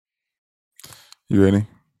You ready?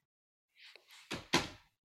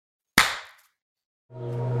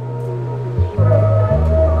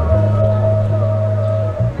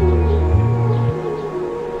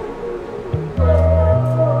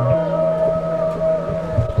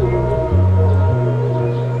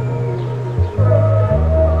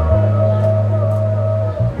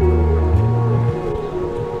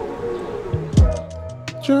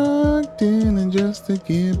 Drug dealing just to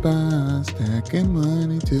get by, stacking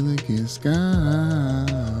money till it gets gone.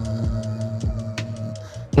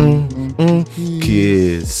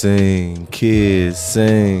 Kids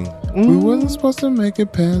sing. We wasn't supposed to make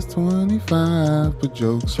it past 25, but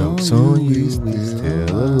jokes on you, we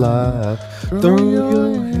still alive. Throw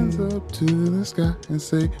your hands up to the sky and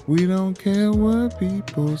say, we don't care what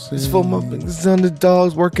people say. It's for my niggas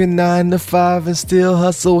underdogs working 9 to 5 and still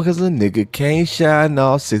hustle cause a nigga can't shine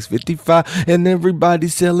all 655 and everybody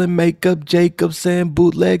selling makeup. Jacob saying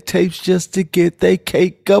bootleg tapes just to get they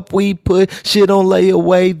cake up. We put shit on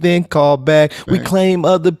layaway then call back. We claim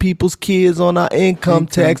other people's kids on our income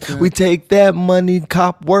tax. We take that money,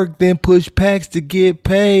 cop work, then push packs to get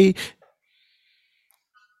paid.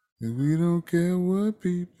 And we don't care what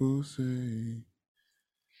people say.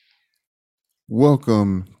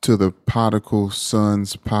 Welcome to the Prodigal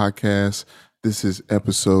Sons podcast. This is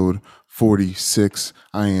episode 46.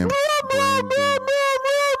 I am Brandon.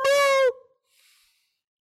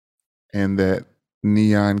 And that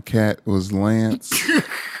neon cat was Lance.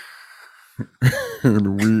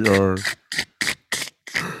 And we are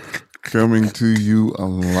coming to you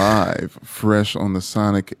alive, fresh on the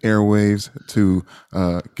sonic airwaves to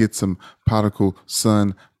get some Prodigal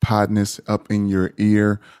Son podness up in your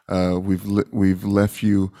ear. We've left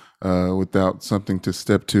you without something to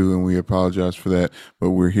step to, and we apologize for that.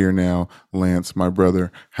 But we're here now. Lance, my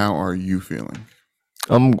brother, how are you feeling?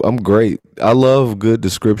 I'm great. I love good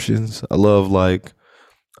descriptions. I love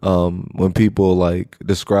when people like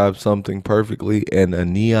describe something perfectly, and a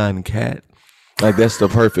neon cat. Like that's the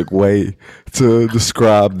perfect way to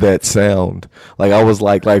describe that sound. Like I was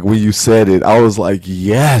like when you said it, I was like,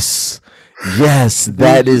 yes,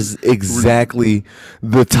 that is exactly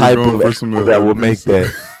the type of animal that would make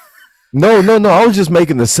that. No, I was just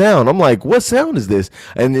making the sound. I'm like, what sound is this?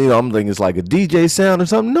 And I'm thinking it's like a DJ sound or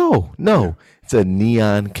something. No, it's a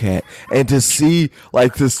neon cat. And to see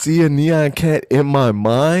a neon cat in my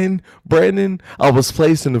mind, Brandon, I was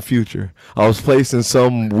placed in the future. I was placed in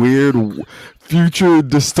some weird future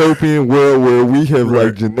dystopian world where we have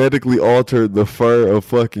like genetically altered the fur of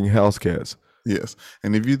fucking house cats. Yes.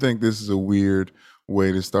 And if you think this is a weird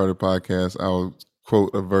way to start a podcast, I'll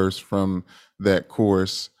quote a verse from that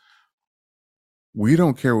course. We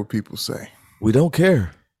don't care what people say. We don't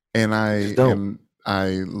care. And I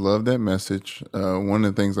love that message. One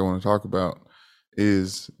of the things I want to talk about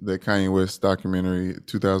is the Kanye West documentary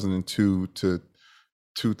 2002 to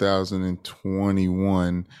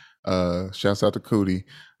 2021. Shouts out to Cootie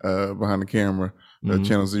behind the camera,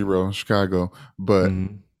 Channel Zero in Chicago. But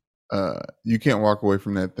you can't walk away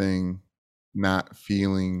from that thing not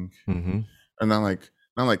feeling or not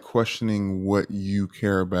like questioning what you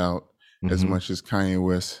care about as much as Kanye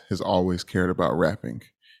West has always cared about rapping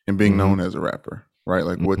and being known as a rapper, right?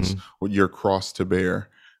 Like what your cross to bear,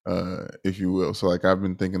 if you will. So like I've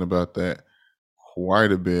been thinking about that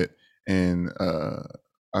quite a bit, and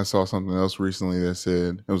I saw something else recently that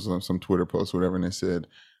said, it was on some Twitter post or whatever, and it said,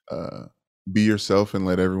 be yourself and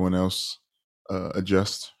let everyone else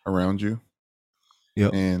adjust around you.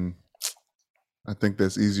 Yep. And I think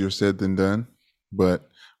that's easier said than done, but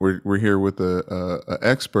we're here with a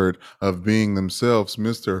expert of being themselves,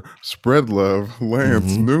 Mr. Spread Love,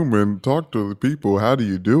 Lance Newman. Talk to the people. How do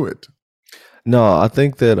you do it? No, I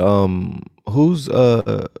think that who's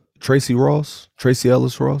Tracy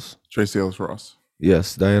Ellis Ross? Tracy Ellis Ross.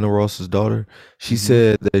 Yes, Diana Ross's daughter. She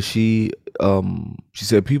said that she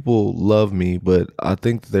said people love me, but I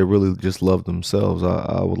think that they really just love themselves.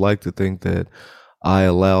 I would like to think that I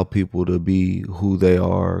allow people to be who they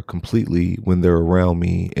are completely when they're around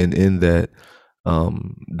me, and in that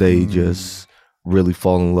they just really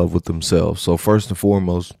fall in love with themselves. So first and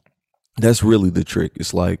foremost, that's really the trick.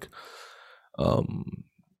 It's like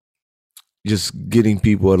just getting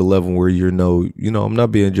people at a level where I'm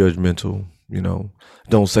not being judgmental.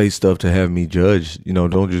 Don't say stuff to have me judged.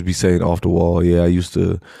 Don't just be saying off the wall, yeah, I used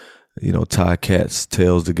to tie cats'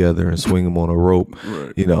 tails together and swing them on a rope.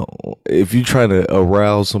 Right. If you're trying to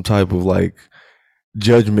arouse some type of like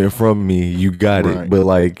judgment from me, you got it. But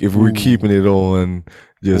like, if we're keeping it on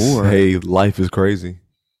hey, life is crazy.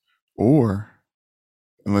 And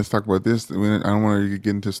let's talk about this. I don't want to get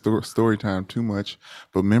into story time too much,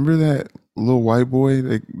 but remember that little white boy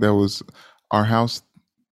that was our house,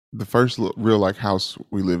 the first real like house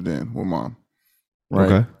we lived in with mom,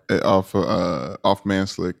 right? Okay. Off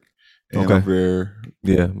Manslick and Okay. over there,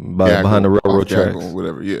 Yeah, Gaggle, behind the railroad off Gaggle, tracks.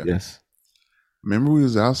 whatever. Yeah. Yes. Remember we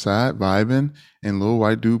was outside vibing and little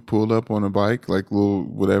white dude pulled up on a bike, like little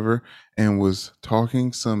whatever, and was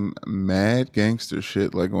talking some mad gangster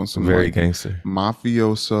shit, like on some Very like gangster.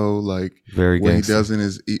 mafioso, like Very what he gangster. does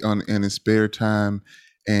in his spare time.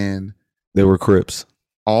 And They were Crips.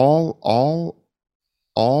 all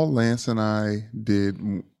Lance and I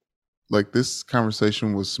did, like this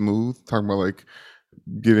conversation was smooth, talking about like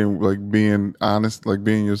getting like being honest, like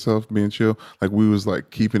being yourself, being chill. Like we was like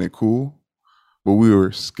keeping it cool, but we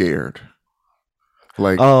were scared.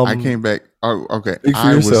 Like I came back. Oh, okay. Speak for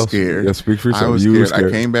I was yourself. scared. Yeah, speak for I yourself. was You were scared. I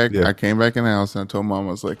scared. came back. Yeah. I came back in the house and I told mom,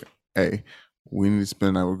 I was like, "Hey, we need to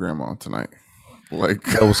spend the night with grandma tonight." Like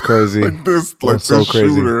That was crazy. like this, That like was so this crazy.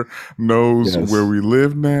 shooter knows Yes. where we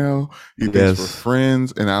live now. He thinks Yes. we're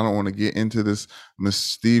friends, and I don't want to get into this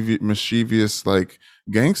mischievous like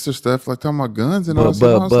gangster stuff, like talking about guns and all that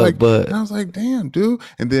stuff. And I was like, damn, dude.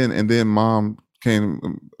 And then mom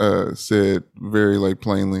came, said very like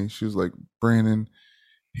plainly, she was like, Brandon,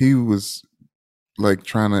 he was like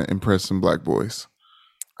trying to impress some black boys.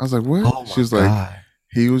 I was like, what? Oh She was my like, God.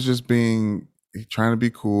 he was just trying to be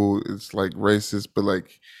cool. It's like racist, but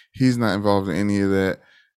like he's not involved in any of that.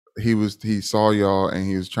 He saw y'all and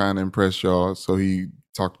he was trying to impress y'all, so he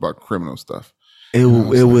talked about criminal stuff. It And I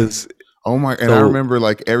was like, was oh my! And I remember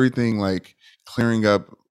like everything like clearing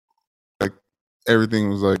up, like everything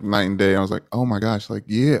was like night and day. I was like, oh my gosh, like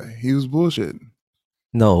yeah, he was bullshitting.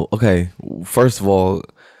 no. Okay. First of all,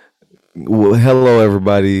 hello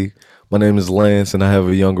everybody. My name is Lance, and I have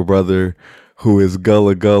a younger brother who is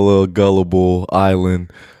gullible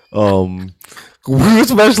island.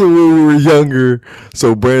 Especially when we were younger.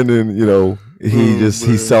 So Brandon, you know,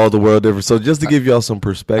 he saw the world different. So just to give y'all some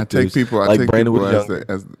perspective, I take people Brandon was as,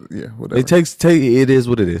 younger. whatever. It is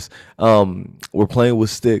what it is. We're playing with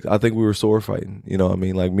sticks. I think we were sword fighting. You know what I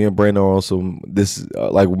mean? Like me and Brandon are also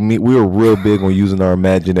we were real big on using our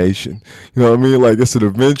imagination. You know what I mean? Like it's an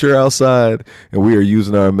adventure outside and we are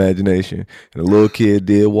using our imagination. And a little kid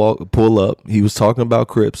did pull up. He was talking about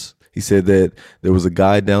Crips. He said that there was a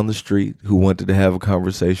guy down the street who wanted to have a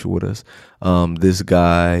conversation with us. This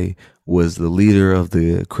guy was the leader of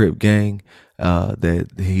the Crip gang that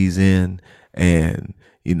he's in, and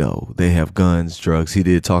you know they have guns, drugs. He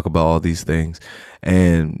did talk about all these things,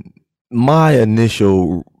 and my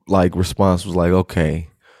initial like response was like, okay,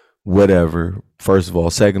 whatever. First of all,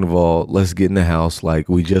 second of all, let's get in the house. Like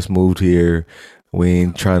we just moved here. We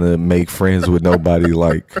ain't trying to make friends with nobody.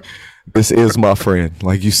 Like this is my friend.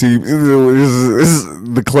 Like you see,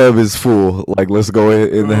 the club is full. Like let's go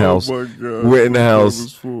in the house. My God, we're in the house. Club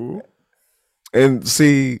is full. And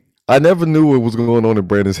see, I never knew what was going on in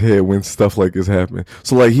Brandon's head when stuff like this happened.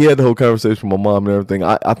 So like he had the whole conversation with my mom and everything.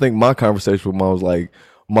 I think my conversation with mom was like,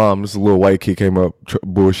 Mom, this little white kid came up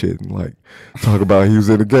bullshitting, like talk about he was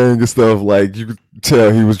in a gang and stuff. Like you could tell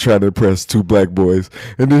he was trying to impress two black boys.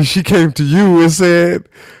 And then she came to you and said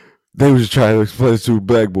they was trying to impress two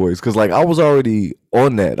black boys. Cause like I was already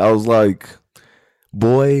on that. I was like,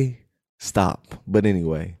 boy, stop. But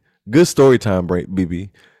anyway, good story time,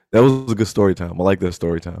 BB. That was a good story time. I like that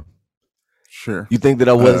story time. Sure. You think that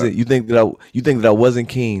I wasn't? You think that I wasn't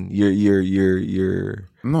keen? You're.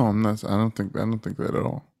 No, I'm not. I don't think that at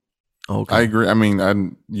all. Okay. I agree. I mean,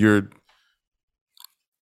 yeah.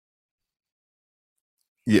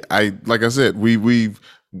 Like I said,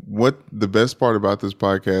 what the best part about this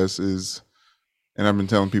podcast is, and I've been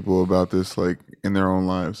telling people about this like in their own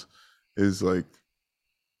lives, is like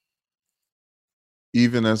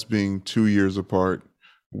even us being 2 years apart,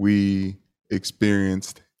 we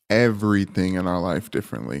experienced everything in our life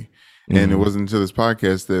differently. And it wasn't until this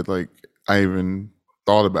podcast that like I even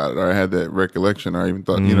thought about it or I had that recollection or I even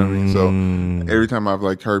thought, you know what I mean? So every time I've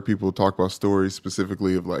like heard people talk about stories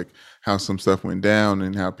specifically of like how some stuff went down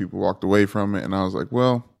and how people walked away from it. And I was like,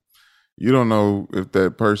 well, you don't know if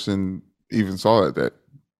that person even saw it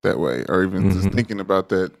that way or even just thinking about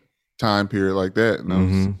that time period like that. And I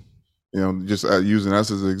was, you know, just using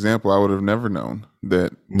us as an example, I would have never known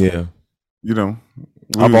that. Yeah. You know,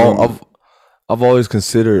 I've always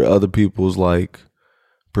considered other people's like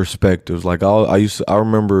perspectives. Like I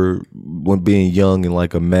remember when being young and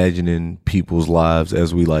like imagining people's lives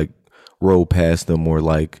as we like rode past them or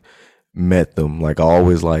like met them. Like I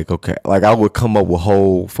always like, okay, like I would come up with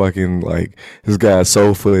whole fucking like this guy's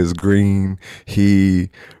sofa is green. He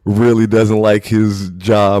really doesn't like his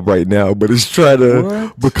job right now, but he's trying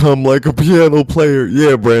to become like a piano player.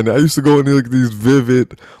 Yeah, Brandon. I used to go into like these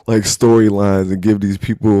vivid like storylines and give these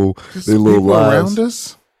people their little lives. Around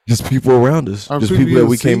us? Just people around us. Just people that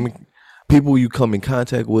we came, people you come in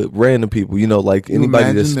contact with, random people, you know, like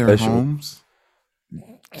anybody that's special. Their homes?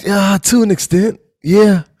 Yeah, to an extent.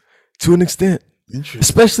 Yeah, to an extent.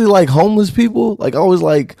 Especially like homeless people. Like I always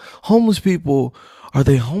like homeless people. Are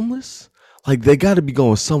they homeless? Like they got to be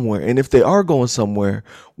going somewhere. And if they are going somewhere,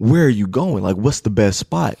 where are you going? Like what's the best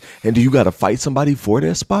spot? And do you got to fight somebody for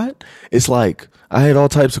that spot? It's like I had all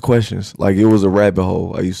types of questions. Like it was a rabbit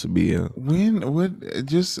hole I used to be in.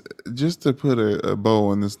 Just to put a bow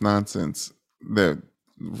on this nonsense, that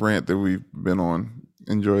rant that we've been on,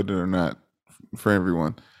 enjoyed it or not, for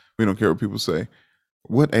everyone, we don't care what people say.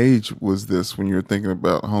 What age was this when you were thinking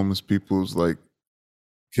about homeless people's like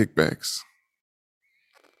kickbacks?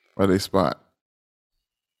 Or they spot?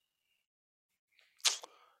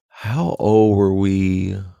 How old were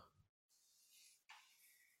we?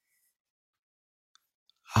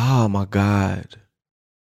 Oh my God.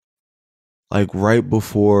 Like right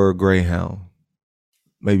before Greyhound.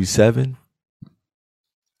 Maybe 7?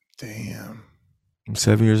 Damn. I'm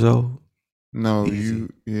 7 years old? No, easy.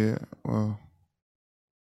 Yeah, well,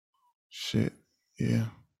 shit, yeah.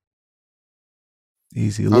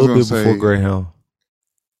 Easy, a little bit before Greyhound.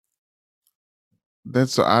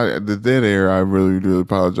 The dead air, I really, really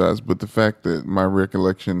apologize, but the fact that my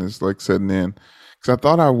recollection is like setting in, because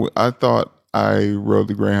I thought I rode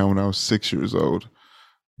the Greyhound when I was 6 years old,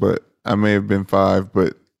 but I may have been 5,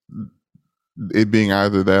 but it being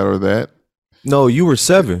either that or that. No, you were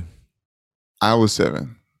 7. I was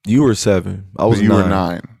 7. You were 7. I was 9. You were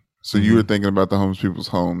 9. So you were thinking about the homeless people's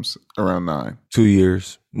homes around 9. 2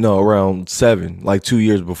 years. No, around 7. Like 2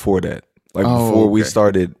 years before that. Like before we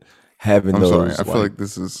started having those. I'm sorry. I feel like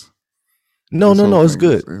this is. No. It's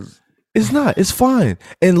good. It's not. It's fine.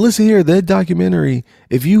 And listen here, that documentary,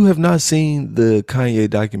 if you have not seen the Kanye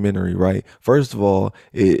documentary, right? First of all,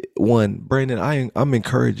 Brandon, I'm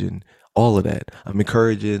encouraging all of that. I'm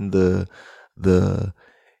encouraging the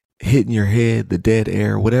hitting your head, the dead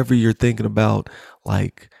air, whatever you're thinking about,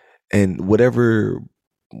 like, and whatever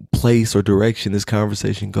place or direction this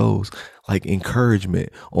conversation goes, like encouragement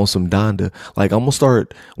on some Donda. Like I'm gonna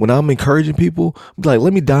start when I'm encouraging people, be like,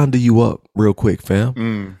 let me Donda you up real quick,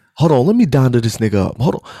 fam. Hold on, let me Donda this nigga up.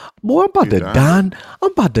 Hold on, boy, I'm about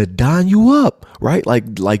to don you up, right?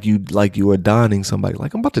 Like you are donning somebody.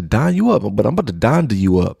 Like I'm about to don you up, but I'm about to Donda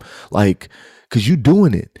you up, like, cause you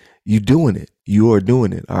doing it. You are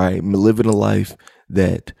doing it. All right, I'm living a life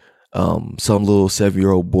that some little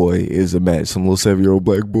 7-year-old boy is imagining. Some little 7-year-old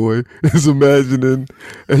black boy is imagining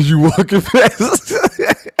as you walking past.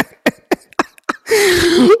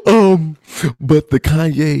 But the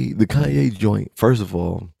Kanye joint. First of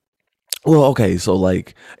all, well, okay, so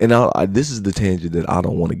like, and this is the tangent that I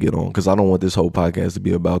don't want to get on because I don't want this whole podcast to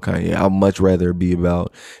be about Kanye. I'd much rather be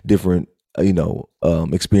about different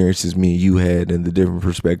experiences me and you had and the different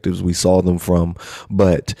perspectives we saw them from.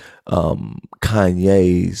 But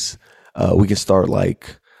Kanye's, we can start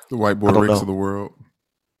like the white boy Ricks of the world.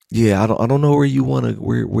 Yeah, I don't know where you want to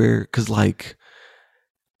where because like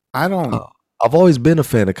I don't. I've always been a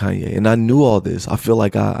fan of Kanye, and I knew all this. I feel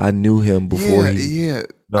like I knew him before he. Yeah, you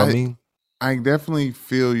know what I mean. I definitely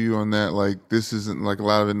feel you on that. Like this isn't like a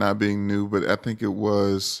lot of it not being new, but I think it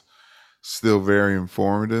was still very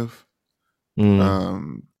informative.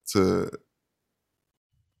 To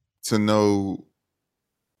know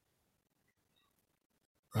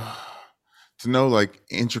like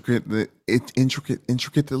intricately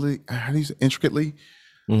how do you say intricately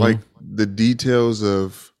like the details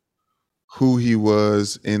of who he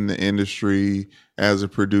was in the industry as a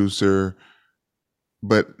producer,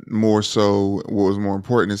 but more so what was more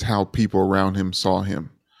important is how people around him saw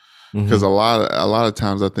him. Because a lot of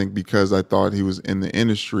times I think because I thought he was in the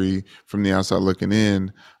industry from the outside looking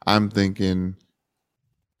in, I'm thinking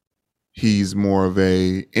he's more of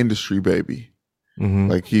a industry baby.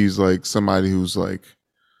 Like he's like somebody who's like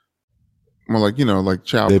more like, like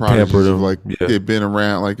child prodigies of like they've been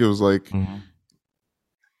around. Like it was like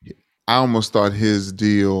I almost thought his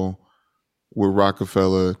deal with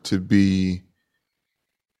Rockefeller to be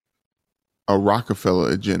a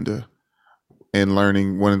Rockefeller agenda. And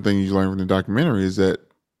learning, one of the things you learn from the documentary is that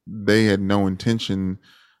they had no intention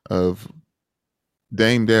of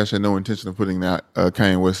Dame Dash had no intention of putting that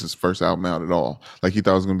Kanye West's first album out at all. Like he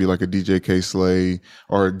thought it was gonna be like a DJ K Slay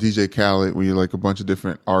or a DJ Khaled, where you like a bunch of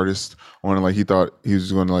different artists on it. Like he thought he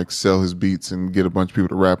was going to like sell his beats and get a bunch of people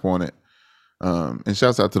to rap on it. And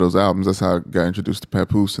shouts out to those albums. That's how I got introduced to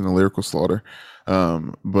Papoose and the Lyrical Slaughter.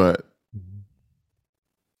 But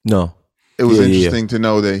no, it was interesting to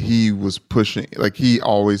know that he was pushing, like he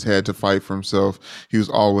always had to fight for himself. He was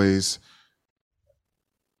always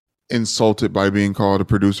insulted by being called a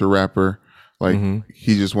producer rapper. Like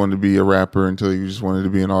he just wanted to be a rapper until he just wanted to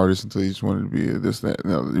be an artist, until he just wanted to be this, that.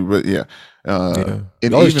 No, but and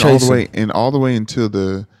even all the way until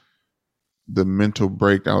the mental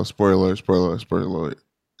breakdown. Spoiler.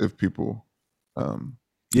 If people,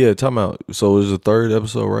 time out. So it was the third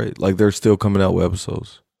episode, right? Like they're still coming out with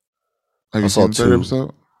episodes. Have you seen the third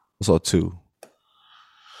episode? I saw 2.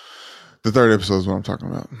 The third episode is what I'm talking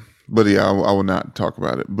about. But yeah, I will not talk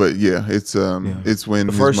about it. But yeah, it's when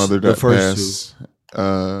his mother passed,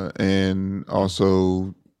 and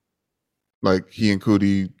also like he and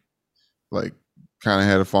Coodie like kind of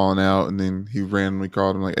had a falling out, and then he randomly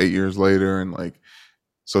called him like 8 years later, and like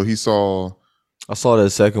so he saw. I saw that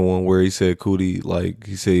second one where he said Coodie, like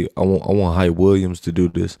he said, I want Hype Williams to do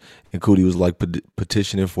this, and Coodie was like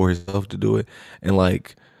petitioning for himself to do it, and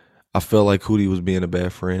like I felt like Coodie was being a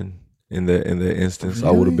bad friend in that instance. Really?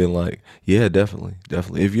 I would have been like, yeah, definitely.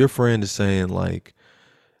 If your friend is saying like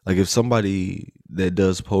if somebody that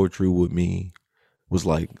does poetry with me was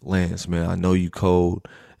like, Lance, man, I know you cold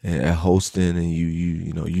and at hosting and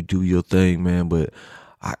you know you do your thing, man, but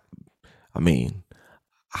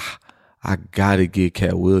I gotta get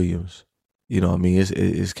Cat Williams. You know what I mean?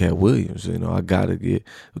 It's Cat Williams. You know, I gotta get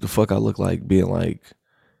what the fuck I look like being like,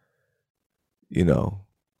 you know,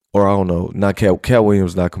 or I don't know, not Cat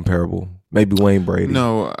Williams, not comparable. Maybe Wayne Brady.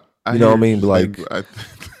 No, you know what I mean? Like, I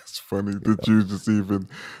think it's funny that you just even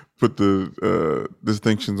put the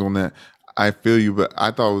distinctions on that. I feel you, but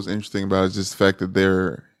I thought what was interesting about it is just the fact that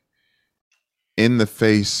they're in the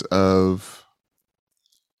face of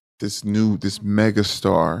this mega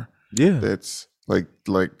star. Yeah, that's like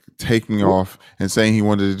taking off and saying he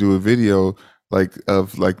wanted to do a video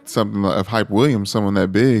of something of Hype Williams, someone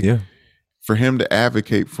that big. Yeah, for him to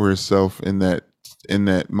advocate for himself in that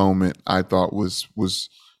moment, I thought was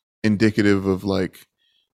indicative of like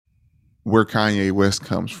where Kanye West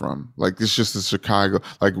comes from. Like it's just a Chicago,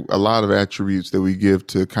 like a lot of attributes that we give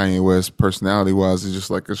to Kanye West personality wise is just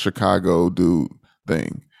like a Chicago dude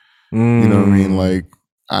thing. You know what I mean? Like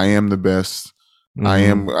I am the best. I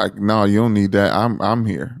am like, no, you don't need that. I'm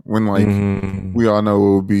here. When like we all know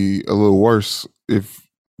it would be a little worse if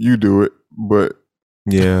you do it, but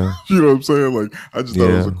yeah, you know what I'm saying? Like I just thought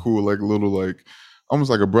it was a cool, like little, like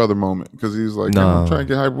almost like a brother moment because he was like, I'm trying to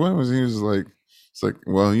get Hype Williams. And he was like, it's like,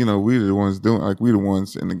 well, you know, we the ones doing, like we the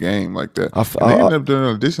ones in the game like that. And they ended up doing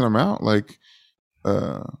an addition amount, like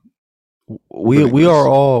we are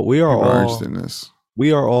all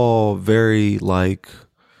very like.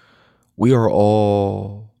 We are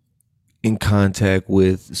all in contact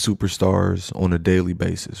with superstars on a daily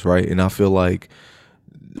basis, right? And I feel like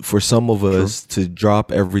for some of us to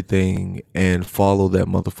drop everything and follow that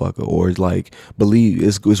motherfucker, or like believe,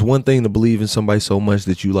 it's one thing to believe in somebody so much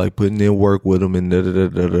that you like putting in work with them and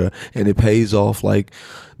and it pays off. Like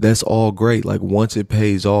that's all great. Like once it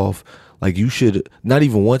pays off, like you should not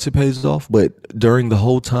even once it pays off, but during the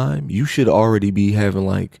whole time, you should already be having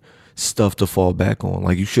like stuff to fall back on.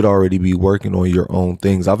 Like you should already be working on your own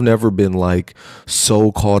things. I've never been like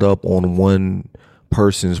so caught up on one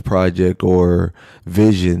person's project or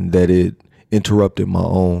vision that it interrupted my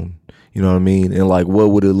own. You know what I mean? And like,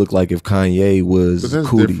 what would it look like if Kanye was? But that's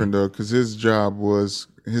Coodie? Different though, because his job was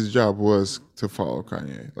to follow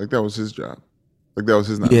Kanye. Like that was his job. Like that was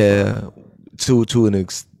his. To an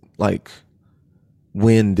like.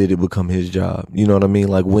 When did it become his job? You know what I mean?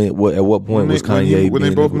 Like at what point was Kanye when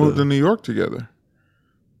they both moved to New York together?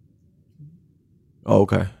 Oh,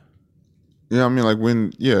 okay. Yeah, I mean, like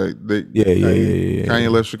when Kanye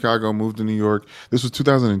left Chicago, moved to New York. This was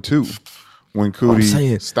 2002 when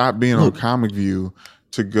Coodie stopped being on Comic View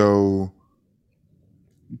to go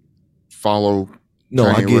follow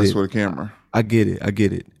Kanye West with a camera. I get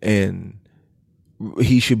it, and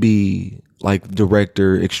he should be like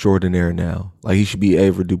director extraordinaire now. Like he should be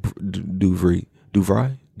Ava DuVry.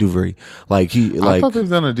 Like I thought they've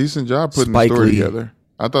done a decent job putting the story together.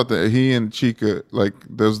 I thought that he and Chica, like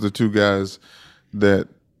those are the two guys that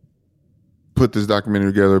put this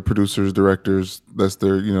documentary together, producers, directors. That's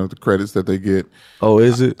their, the credits that they get. Oh,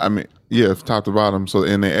 is it? I mean, yeah, top to bottom. So,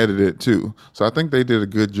 and they edited it too. So I think they did a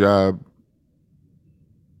good job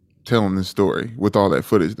telling this story with all that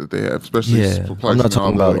footage that they have, especially I'm not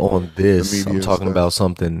talking about on this. I'm talking about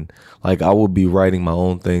something like I would be writing my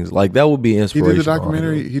own things. Like that would be inspirational. He did a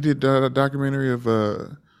documentary. He did a documentary of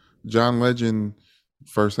John Legend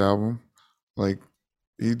first album. Like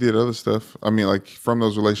he did other stuff. I mean, like from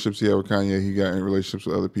those relationships he had with Kanye, he got in relationships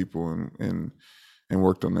with other people and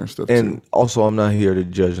worked on their stuff. And too. Also, I'm not here to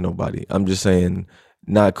judge nobody. I'm just saying,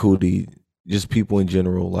 not Coodie, just people in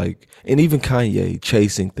general. Like, and even Kanye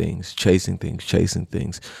chasing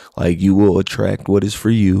things. Like you will attract what is for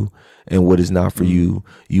you, and what is not for you,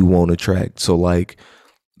 you won't attract. So like,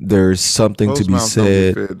 there's something to be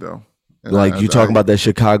said. Fed, though. Like you talking about that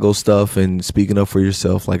Chicago stuff and speaking up for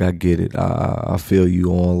yourself, like I get it. I feel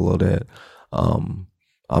you on all of that.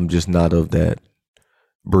 I'm just not of that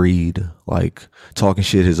breed. Like talking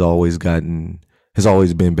shit has always been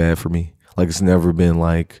bad for me. Like it's never been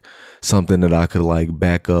like something that I could like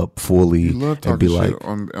back up fully and be like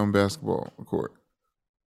on basketball court.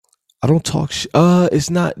 I don't talk shit.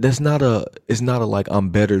 It's not a like I'm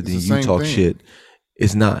better than you talk shit.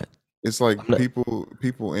 It's not. It's like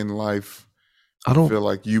people in life. I don't feel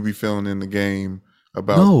like you be feeling in the game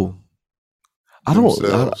about. No, I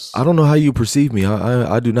don't know how you perceive me.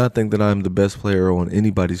 I do not think that I'm the best player on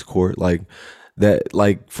anybody's court. Like that.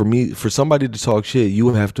 Like for somebody to talk shit, you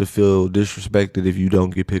would have to feel disrespected if you don't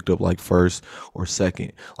get picked up like first or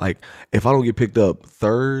second. Like if I don't get picked up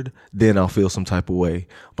third, then I'll feel some type of way.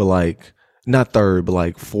 But like not third, but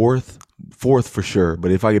like fourth for sure.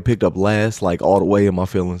 But if I get picked up last, like all the way in my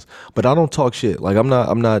feelings. But I don't talk shit. Like I'm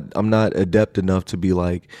not adept enough to be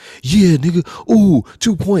like, yeah, nigga, ooh,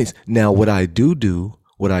 2 points. Now what I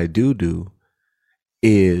do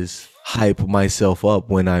is hype myself up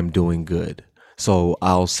when I'm doing good. So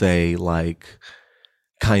I'll say like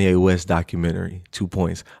Kanye West documentary, 2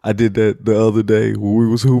 points. I did that the other day when we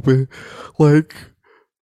was hooping. Like,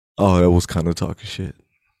 oh, that was kind of talking shit.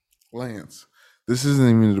 Lance, this isn't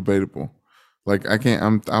even debatable. Like I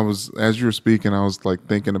was as you were speaking, I was like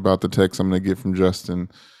thinking about the text I'm gonna get from Justin.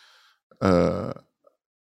 Not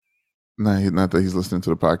that he's listening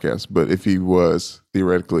to the podcast, but if he was,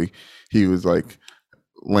 theoretically, he was like,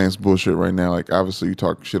 Lance bullshit right now. Like obviously you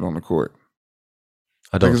talk shit on the court.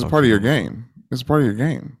 I don't. Like, it's part of your game. It's part of your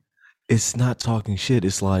game. It's not talking shit.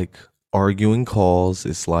 It's like arguing calls.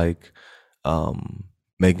 It's like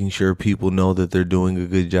making sure people know that they're doing a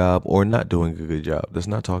good job or not doing a good job. That's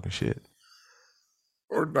not talking shit.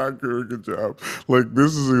 Or not doing a good job. Like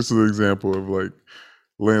this is just an example of like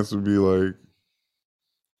Lance would be like,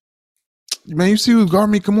 man, you see who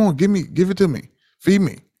guard me? Come on, give it to me. Feed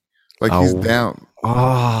me. Like he's down.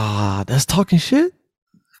 That's talking shit?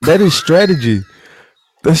 That is strategy.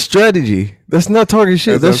 That's strategy. That's not talking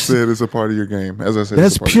shit. As I said, it's a part of your game. As I said,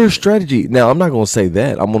 that's pure strategy. Now, I'm not going to say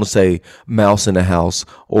that. I'm going to say mouse in the house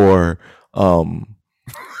or, let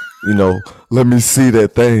me see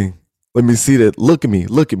that thing. Let me see that. Look at me.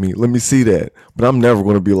 Let me see that. But I'm never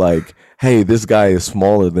going to be like, hey, this guy is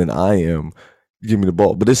smaller than I am. Give me the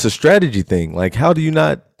ball. But it's a strategy thing. Like, how do you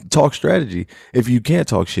not talk strategy if you can't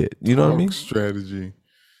talk shit? You know what I mean? Strategy.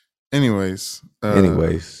 Anyways,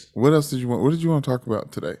 what else did you want? What did you want to talk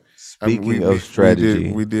about today? Speaking of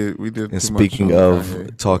strategy, we did. And speaking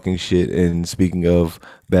of talking shit, and speaking of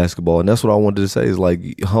basketball, and that's what I wanted to say is like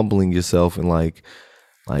humbling yourself and like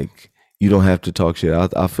you don't have to talk shit.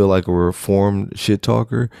 I feel like a reformed shit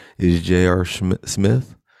talker is J.R.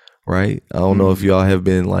 Smith, right? I don't know if y'all have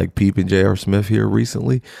been like peeping J.R. Smith here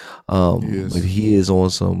recently, but he is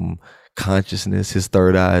on some consciousness. His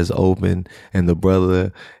third eye is open, and the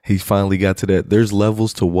brother, he finally got to that. There's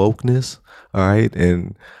levels to wokeness, all right?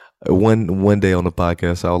 And one day on the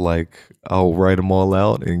podcast, I'll write them all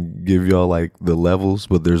out and give y'all like the levels,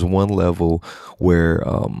 but there's one level where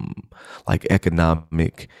like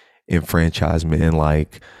economic enfranchisement and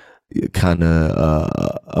like kind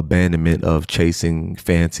of abandonment of chasing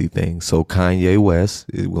fancy things. So Kanye West,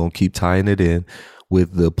 we're gonna keep tying it in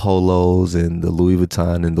with the polos and the Louis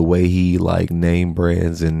Vuitton and the way he like name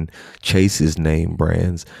brands and chases name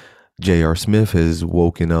brands. J.R. Smith has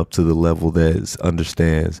woken up to the level that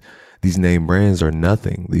understands these name brands are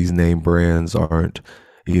nothing. These name brands aren't,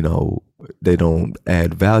 they don't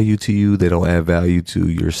add value to you. They don't add value to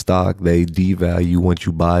your stock. They devalue once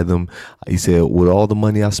you buy them. He said, with all the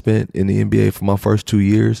money I spent in the NBA for my first 2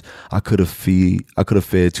 years, I could have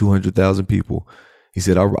fed 200,000 people. He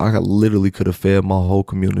said, I literally could have fed my whole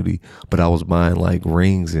community, but I was buying like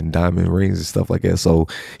rings and diamond rings and stuff like that. So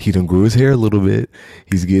he done grew his hair a little bit.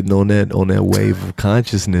 He's getting on that wave of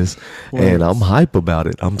consciousness, and I'm hype about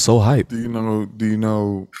it. I'm so hype. Do you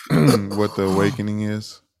know what the awakening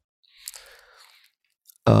is?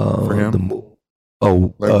 For him?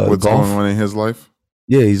 Oh, Like what's golf. going on in his life?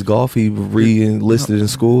 Yeah, he's golf. He re-enlisted in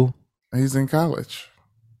school. He's in college.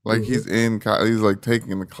 Like he's in college. He's like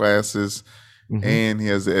taking the classes, and he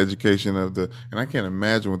has the education of the. And I can't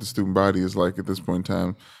imagine what the student body is like at this point in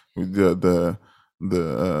time. The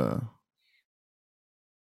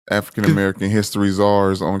African American history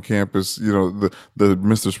czars on campus. You know, the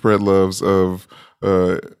Mr. Spreadloves of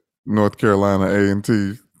North Carolina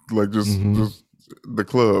A&T, like just the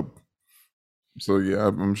club. So yeah,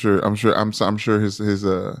 I'm sure his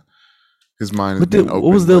mind has been open.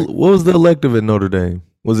 What was the elective at Notre Dame?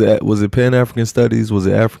 Was it Pan African Studies? Was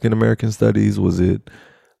it African American Studies? Was it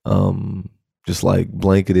just like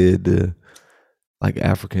blanketed like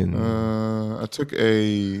African? I took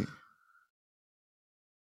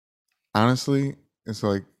honestly, it's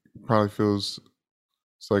like probably feels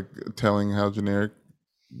it's like telling how generic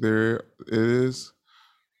there it is,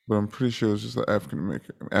 but I'm pretty sure it's just an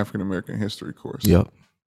African American history course. Yep,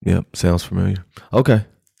 sounds familiar. Okay,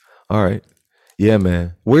 all right, yeah,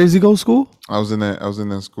 man. Where does he go to school? I was in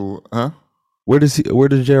that school, huh? Where does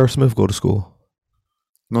J.R. Smith go to school?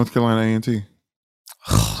 North Carolina A&T.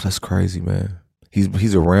 Oh, that's crazy, man.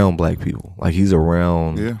 He's around black people, like he's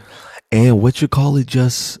around. Yeah. And what you call it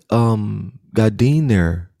just got Dean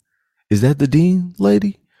there. Is that the Dean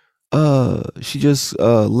lady? She just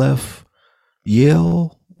left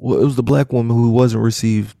Yale. Well, it was the black woman who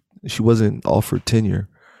she wasn't offered tenure.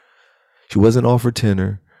 She wasn't offered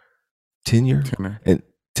tenure. And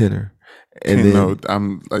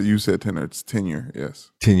then you said tenure, it's tenure,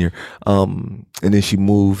 yes. Tenure. And then she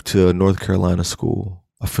moved to North Carolina school.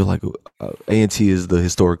 I feel like A&T is the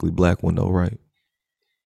historically black one though, right?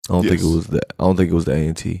 I don't think it was the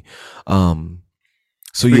A&T. So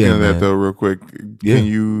Speaking yeah, of man. that though, real quick, can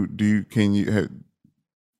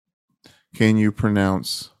you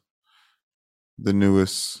pronounce the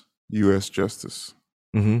newest U.S. Justice?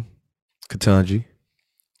 Ketanji.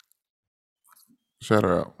 Shout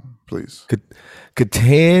her out, please.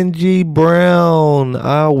 Ketanji Brown.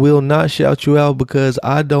 I will not shout you out because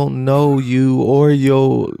I don't know you or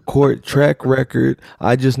your court track record.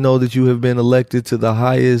 I just know that you have been elected to the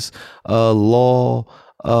highest law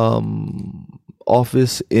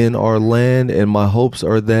office in our land, and my hopes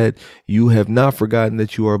are that you have not forgotten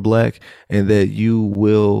that you are black and that you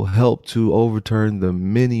will help to overturn the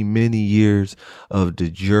many, many years of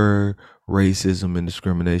de jure racism and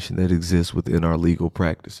discrimination that exists within our legal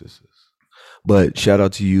practices. But shout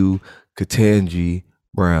out to you, Ketanji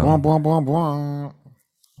Brown. Blah, blah, blah, blah.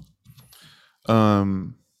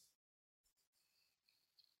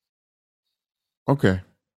 Okay.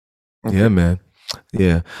 Yeah, man.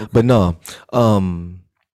 Yeah. Okay. But no, I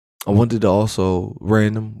wanted to also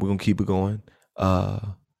random. We're gonna keep it going.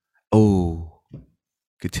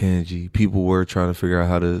 Ketanji. People were trying to figure out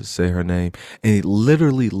how to say her name, and it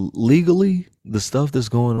literally, legally, the stuff that's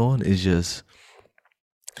going on is just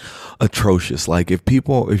atrocious. Like if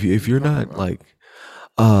you're not like,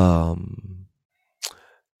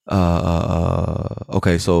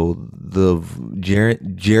 okay, so the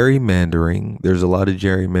gerrymandering. There's a lot of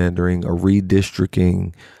gerrymandering, a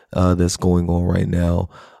redistricting that's going on right now.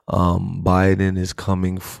 Biden is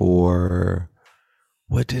coming for.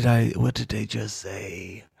 What did they just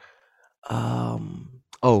say?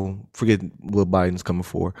 Forget what Biden's coming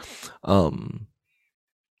for.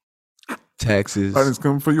 Taxes. Biden's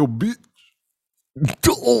coming for your bitch.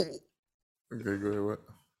 Okay, go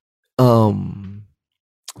ahead.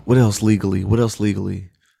 What else legally?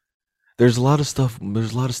 There's a lot of stuff.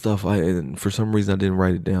 And for some reason I didn't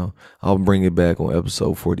write it down. I'll bring it back on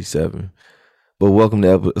episode 47. But welcome to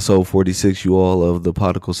episode 46, you all, of the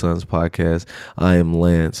Particle Sons podcast. I am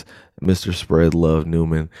Lance, Mr. Spread Love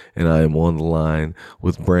Newman, and I am on the line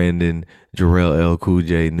with Brandon Jarrell L. Cool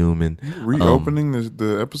J Newman. Reopening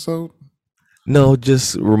the episode? No,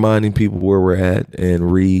 just reminding people where we're at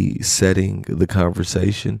and resetting the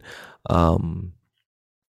conversation. Are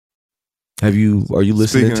you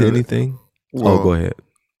listening to anything? Well, go ahead.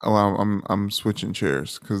 I'm switching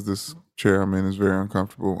chairs because this chair I'm in is very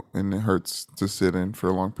uncomfortable and it hurts to sit in for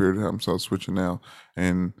a long period of time. So I was switching now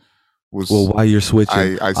and while you're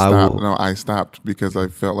switching, I stopped. I stopped because I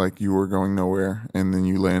felt like you were going nowhere and then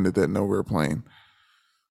you landed that nowhere plane.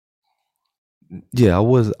 Yeah, I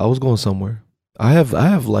was going somewhere. I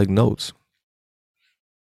have like notes,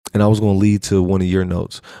 and I was going to lead to one of your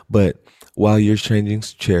notes. But while you're changing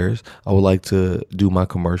chairs, I would like to do my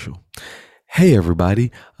commercial. Hey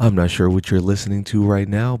everybody, I'm not sure what you're listening to right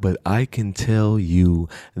now, but I can tell you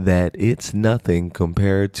that it's nothing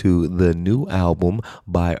compared to the new album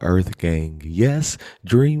by Earth Gang. Yes,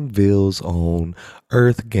 Dreamville's own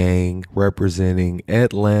Earth Gang representing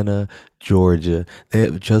Atlanta, Georgia. They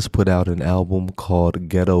have just put out an album called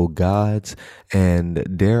Ghetto Gods,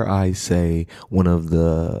 and dare I say, one of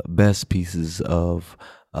the best pieces of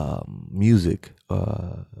music,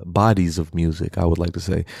 bodies of music, I would like to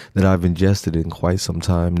say, that I've ingested in quite some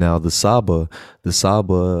time now. The Saba,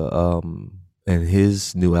 and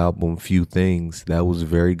his new album, Few Things, that was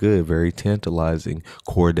very good, very tantalizing.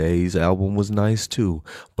 Corday's album was nice too,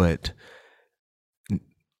 but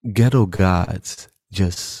Ghetto Gods,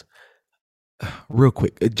 just real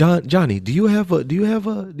quick, Johnny, do you have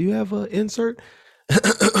a insert?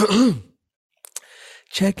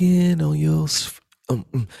 Check in on your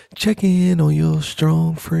check in on your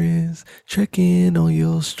strong friends. Check in on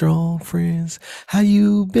your strong friends. How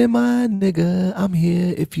you been, my nigga? I'm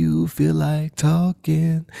here if you feel like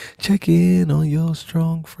talking. Check in on your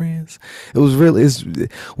strong friends. It was really, it's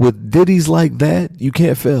with ditties like that, you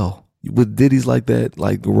can't fail. With ditties like that,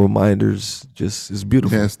 like reminders, just it's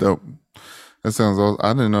beautiful. Yeah, it's dope. That sounds awesome.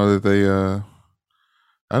 I didn't know that they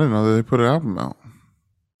put an album out.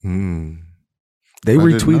 They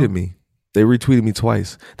retweeted me. They retweeted me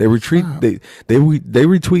twice. They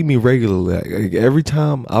retweet me regularly. Like, every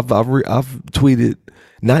time I've tweeted,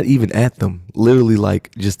 not even at them, literally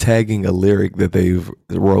like just tagging a lyric that they've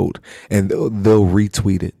wrote, and they'll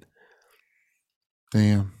retweet it.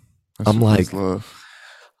 Damn, I'm like, love.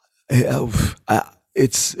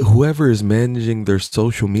 It's whoever is managing their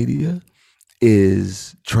social media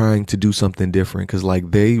is trying to do something different, because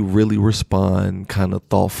like they really respond kind of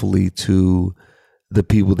thoughtfully to the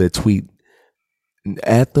people that tweet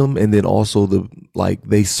at them, and then also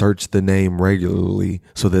they search the name regularly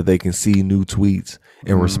so that they can see new tweets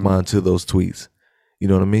and respond to those tweets. You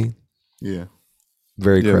know what I mean? Yeah.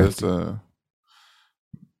 Very crafty.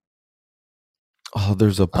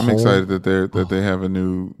 There's a poem. I'm excited that they have a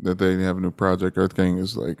new project. Earth Gang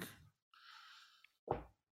is like,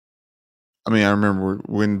 I mean, I remember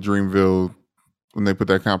when Dreamville, when they put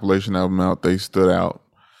that compilation album out, they stood out.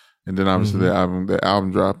 And then obviously the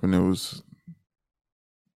album dropped, and it was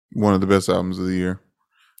one of the best albums of the year.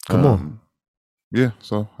 Come on. Yeah,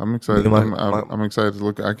 so I'm excited. I'm excited to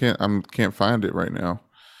look. I can't find it right now.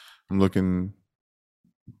 I'm looking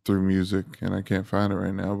through music and I can't find it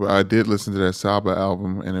right now. But I did listen to that Saba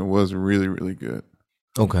album, and it was really, really good.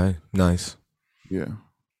 Okay, nice. Yeah.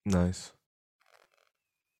 Nice.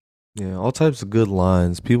 Yeah, all types of good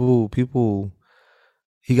lines. People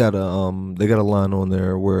he got they got a line on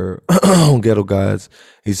there where on Ghetto Guys,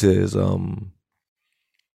 he says,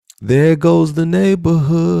 there goes the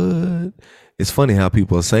neighborhood. It's funny how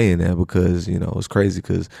people are saying that, because, you know, it's crazy,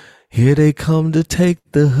 because here they come to take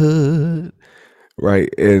the hood.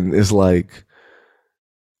 Right. And it's like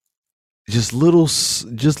just little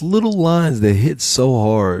lines that hit so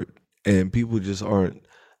hard, and people just aren't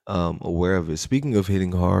aware of it. Speaking of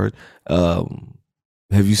hitting hard, have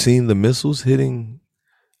you seen the missiles hitting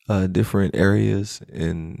different areas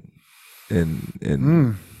in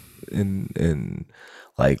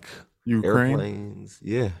like Ukraine? Airplanes?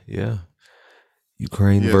 Yeah.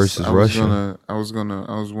 Ukraine versus Russia. I was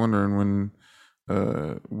wondering when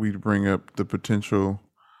we'd bring up the potential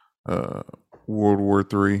World War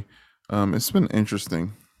III. It's been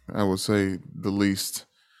interesting, I would say the least,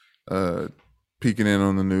 peeking in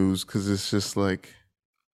on the news, because it's just like,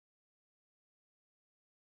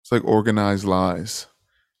 it's like organized lies.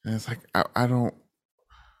 And it's like, I don't,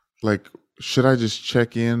 like, should I just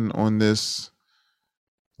check in on this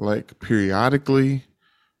like periodically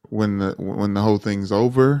when the whole thing's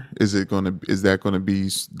over? Is that going to be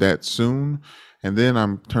that soon? And then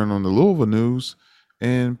I'm turning on the Louisville news,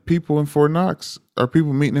 and people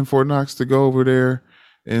meeting in Fort Knox to go over there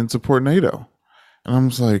and support NATO. And I'm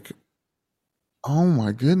just like, oh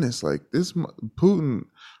my goodness, like this Putin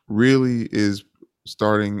really is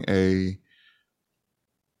starting a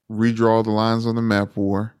redraw the lines on the map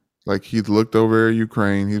war. Like, he looked over at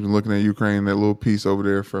Ukraine. He's been looking at Ukraine, that little piece over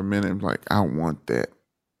there, for a minute. And like, I want that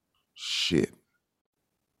shit.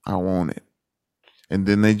 I want it. And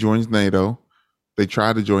then they joined NATO. They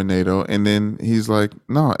tried to join NATO. And then he's like,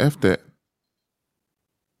 no, F that.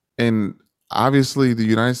 And obviously the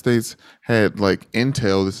United States had like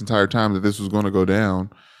intel this entire time that this was going to go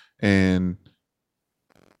down. And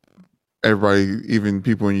everybody, even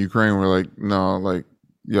people in Ukraine, were like, no, like,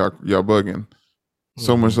 y'all bugging.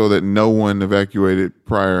 So much so that no one evacuated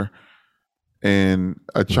prior. And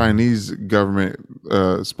a Chinese government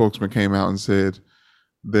spokesman came out and said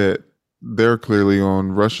that they're clearly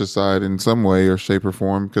on Russia's side in some way or shape or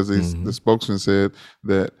form, because the spokesman said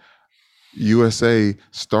that USA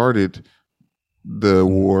started the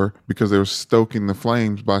war because they were stoking the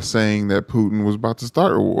flames by saying that Putin was about to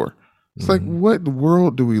start a war. It's like, what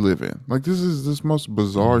world do we live in? Like, this is this most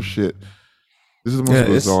bizarre shit. This is the most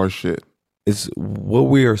bizarre shit. It's what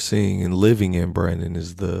we are seeing and living in, Brandon,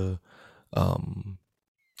 is the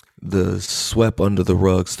swept under the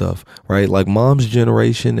rug stuff, right? Like mom's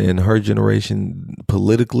generation and her generation,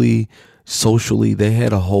 politically, socially, they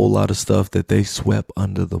had a whole lot of stuff that they swept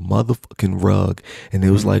under the motherfucking rug, and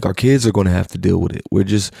it was like, our kids are going to have to deal with it.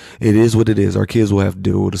 It is what it is. Our kids will have to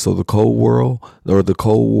deal with it. So the Cold War,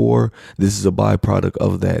 this is a byproduct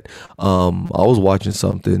of that. I was watching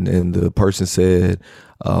something, and the person said,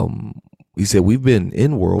 he said, we've been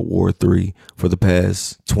in World War III for the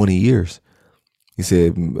past 20 years. He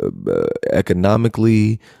said,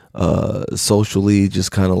 economically, socially,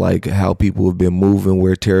 just kind of like how people have been moving,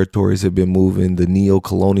 where territories have been moving, the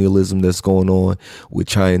neo-colonialism that's going on with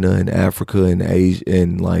China and Africa and Asia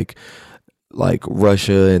and like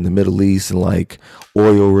Russia and the Middle East, and like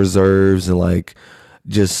oil reserves, and like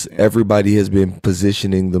just everybody has been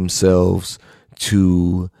positioning themselves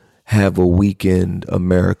to have a weakened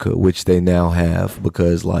America, which they now have,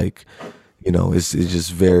 because like, it's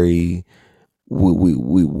just very,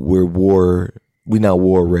 we're not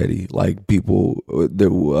war ready. Like people,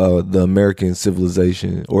 the American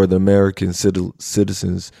civilization or the American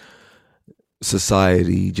citizens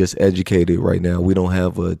society just educated right now. We don't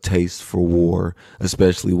have a taste for war,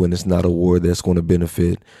 especially when it's not a war that's going to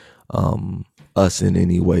benefit us in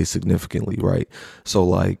any way significantly, right? So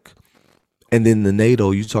like, and then the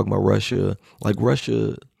NATO, you talking about Russia, like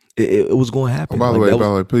Russia, it was going to happen. By the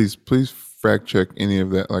way, please fact check any of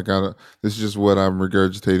that. Like, this is just what I'm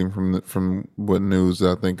regurgitating from what news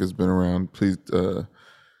I think has been around. Please,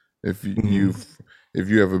 if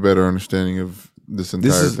you have a better understanding of this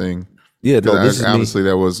entire thing. Yeah, no, honestly,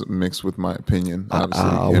 that was mixed with my opinion.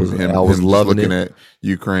 Honestly, I was loving looking at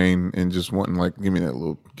Ukraine and just wanting, like, give me that.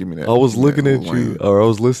 I was looking at you, or I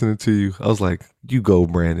was listening to you. I was like, you go,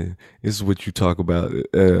 Brandon. This is what you talk about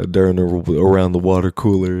during around the water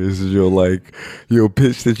cooler. This is your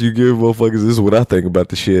pitch that you give motherfuckers. This is what I think about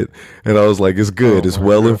the shit. And I was like, it's good. It's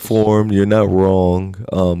well informed. You're not wrong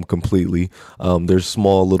completely. There's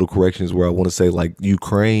small little corrections where I want to say, like,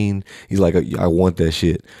 Ukraine, he's like, I want that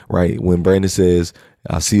shit, right? When Brandon says,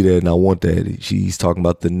 I see that and I want that, she's talking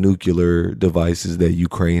about the nuclear devices that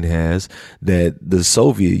Ukraine has, that the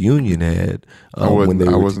Soviet Union had. I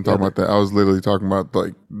wasn't talking about that. I was literally talking about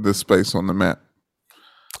like the space on the map.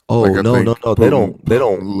 Oh, like, no, Putin, they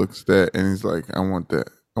don't looks that and he's like, I want that.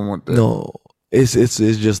 No, it's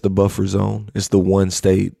just the buffer zone. It's the one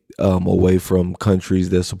state away from countries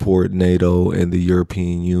that support NATO and the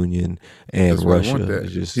European Union and Russia.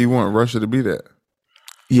 He want Russia to be that.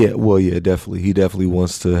 Yeah, well, yeah, definitely. He definitely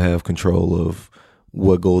wants to have control of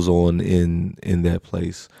what goes on in that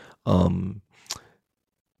place. I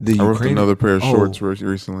wrote another pair of shorts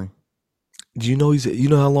recently. Do you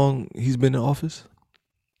know how long he's been in office?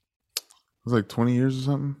 It was like 20 years or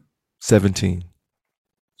something. 17.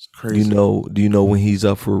 It's crazy. Do you know when he's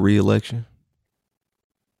up for re-election?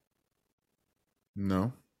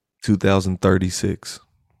 No. 2036.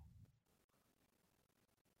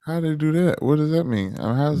 How do they do that? What does that mean?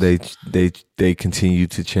 They continue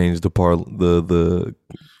to change the quote unquote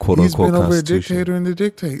He's been over a constitution. dictator and the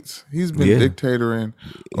dictates. He's been dictatoring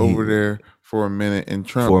over there for a minute, and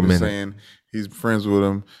Trump is saying he's friends with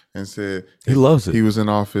him and said he loves it. He was in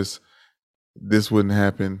office, this wouldn't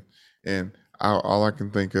happen. And all I can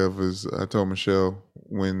think of is, I told Michelle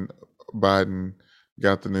when Biden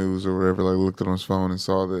got the news or whatever, like looked on his phone and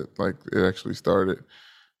saw that like it actually started.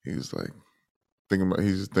 He was like,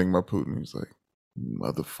 he's just thinking about Putin. He's like,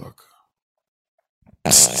 motherfucker.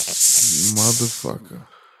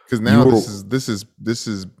 Because now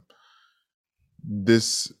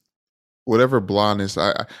this whatever blindness.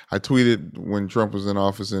 I tweeted when Trump was in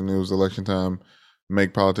office and it was election time,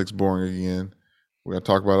 make politics boring again. We're gonna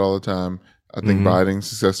talk about it all the time. I think Biden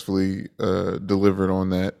successfully delivered on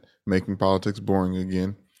that, making politics boring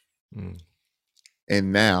again.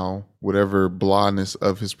 And now, whatever blindness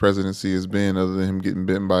of his presidency has been, other than him getting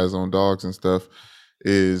bitten by his own dogs and stuff,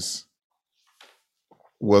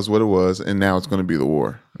 was what it was. And now it's going to be the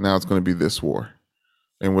war. Now it's going to be this war.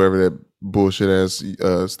 And whatever that bullshit ass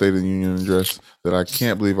State of the Union address that I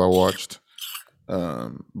can't believe I watched.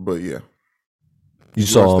 But yeah. You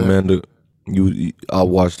saw Amanda. I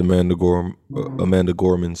watched Amanda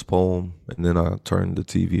Gorman's poem, and then I turned the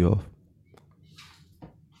TV off.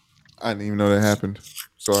 I didn't even know that happened,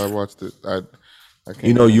 so I watched it. I can't.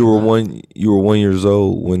 You know, you were 1 years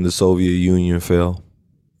old when the Soviet Union fell.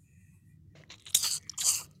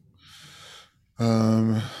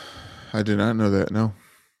 I did not know that. No.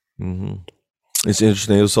 Mm-hmm. It's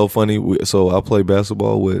interesting. It was so funny. So I play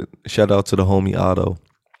basketball with. Shout out to the homie Otto,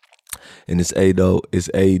 and it's Ado. It's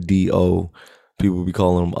ADO. People be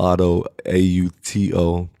calling him Otto.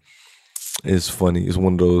 AUTO. It's funny. It's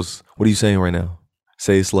one of those. What are you saying right now?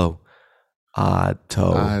 Say it slow.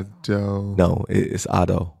 Otto. No, it's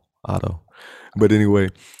Otto. Otto. But anyway,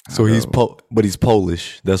 so he's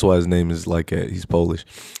Polish. That's why his name is like that. He's Polish.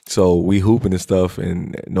 So we hooping and stuff,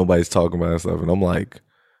 and nobody's talking about stuff, and I'm like,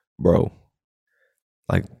 bro,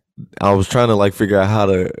 like I was trying to like figure out how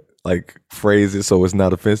to like phrase it so it's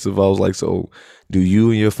not offensive. I was like, so do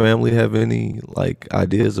you and your family have any like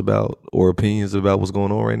ideas about or opinions about what's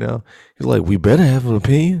going on right now? He's like, we better have an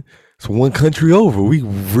opinion. It's one country over. We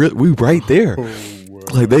right there.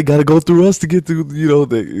 Like they got to go through us to get to, you know,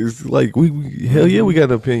 it's like we hell yeah, we got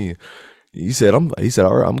an opinion. He said, all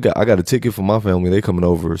right, I got a ticket for my family. They coming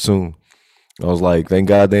over soon. I was like, thank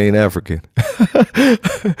God they ain't African.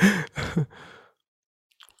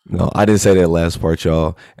 No, I didn't say that last part,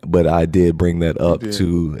 y'all, but I did bring that up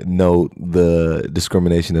to note the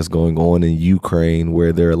discrimination that's going on in Ukraine,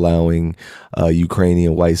 where they're allowing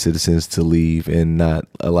Ukrainian white citizens to leave and not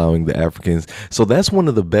allowing the Africans. So that's one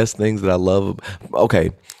of the best things that I love.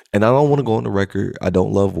 Okay, and I don't want to go on the record. I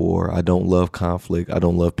don't love war. I don't love conflict. I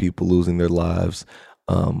don't love people losing their lives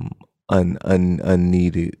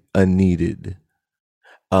unneeded.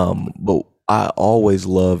 But I always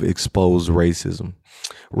love exposed racism.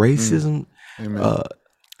 Racism,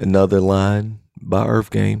 another line by Earth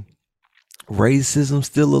Game. Racism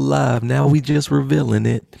still alive. Now we just revealing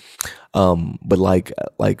it. But like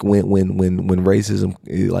when racism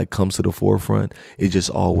like comes to the forefront, it just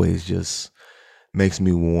always just makes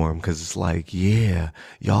me warm because it's like, yeah,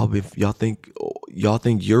 y'all think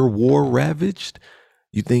you're war ravaged.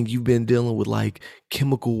 You think you've been dealing with like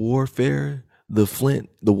chemical warfare. The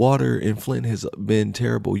water in Flint has been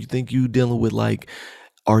terrible. You think you dealing with like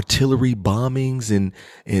artillery bombings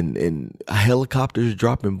and helicopters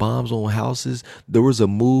dropping bombs on houses? There was a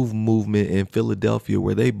movement in Philadelphia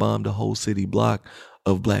where they bombed a whole city block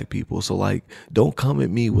of black people. So like, don't come at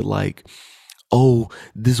me with like, oh,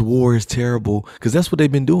 this war is terrible, because that's what they've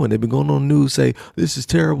been doing. They've been going on the news, say this is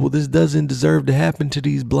terrible. This doesn't deserve to happen to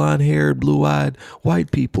these blonde-haired, blue-eyed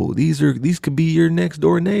white people. These could be your next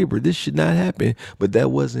door neighbor. This should not happen. But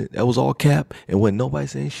that was all cap. And when nobody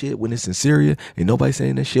saying shit when it's in Syria, and nobody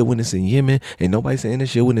saying that shit when it's in Yemen, and nobody saying that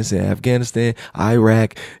shit when it's in Afghanistan,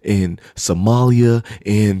 Iraq, and Somalia,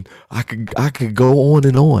 and I could go on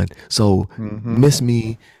and on. So miss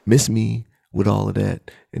me with all of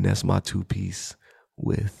that. And that's my 2-piece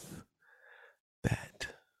with that.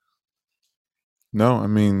 No, I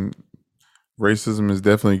mean, racism is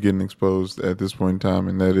definitely getting exposed at this point in time,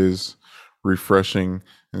 and that is refreshing,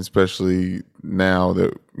 especially now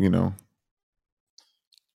that, you know,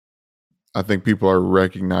 I think people are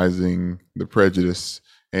recognizing the prejudice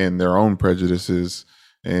and their own prejudices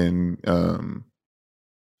and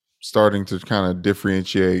starting to kind of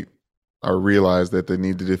differentiate or realize that they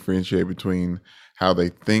need to differentiate between how they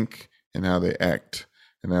think and how they act,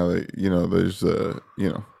 and how they, you know, there's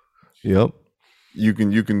yep, you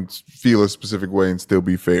can feel a specific way and still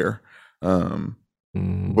be fair.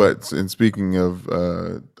 But in speaking of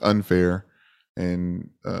unfair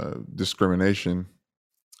and discrimination,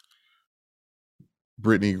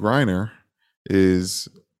 Brittany Griner is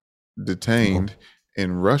detained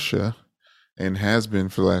in Russia and has been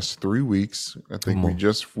for the last 3 weeks. I think we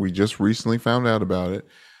just recently found out about it.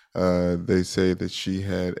 They say that she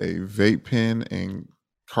had a vape pen and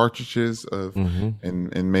cartridges of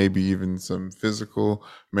and maybe even some physical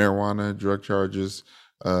marijuana drug charges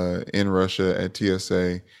in Russia at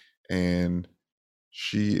TSA, and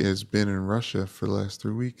she has been in Russia for the last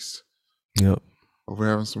 3 weeks. Yep. We're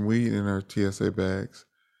having some weed in her TSA bags.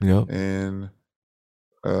 Yep. And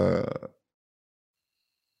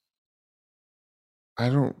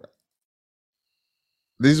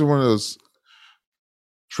these are one of those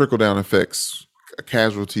trickle down effects,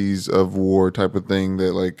 casualties of war type of thing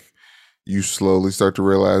that like you slowly start to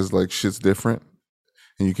realize like shit's different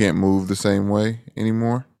and you can't move the same way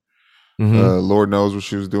anymore. Lord knows what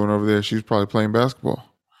she was doing over there. She was probably playing basketball.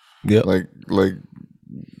 Yeah. Like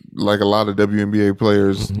a lot of WNBA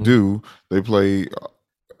players do. They play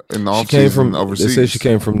in the offseason overseas. They said she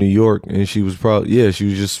came from New York, and she was she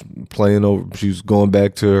was just playing over. She was going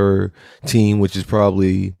back to her team, which is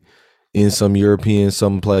probably in some European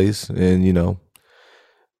someplace, and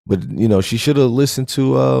but she should have listened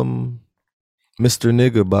to Mr.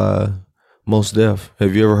 Nigga by Most Def.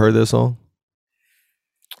 Have you ever heard that song?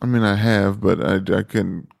 I mean, I have, but I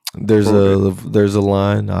couldn't There's quote a there's a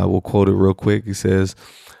line, I will quote it real quick. It says,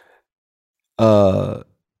 uh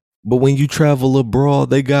but when you travel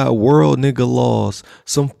abroad, they got world nigga laws.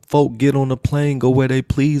 Some folk get on a plane, go where they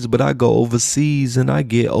please, but I go overseas and I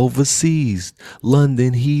get overseas.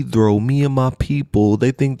 London Heathrow, me and my people,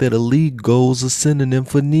 they think that illegal's a synonym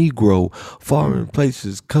for Negro. Foreign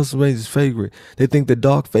places, customers favorite. They think that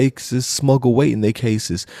dark faces smuggle weight in their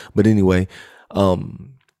cases. But anyway,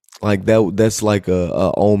 like that's like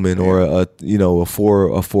a omen or a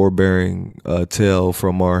forebearing tale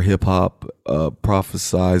from our hip hop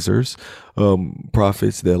prophesizers,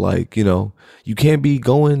 prophets that, like, you can't be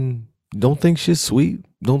going, don't think shit's sweet,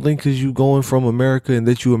 don't think because you going from America and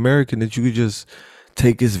that you American that you could just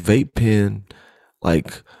take this vape pen,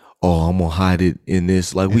 like, oh, I'm gonna hide it in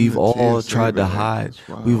this. Like, we've all tried to hide,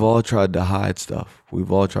 we've all tried to hide stuff,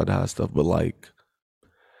 but like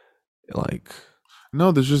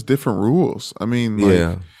no, there's just different rules. I mean,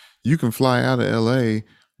 like, you can fly out of LA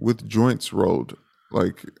with joints rolled,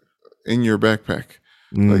 like, in your backpack.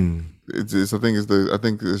 Like, I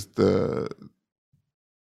think it's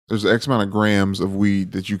there's X amount of grams of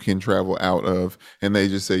weed that you can travel out of, and they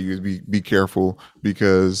just say you be careful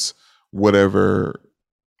because wherever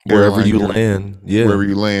you land, wherever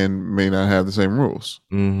you land may not have the same rules.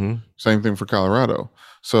 Same thing for Colorado.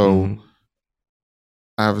 So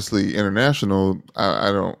obviously international,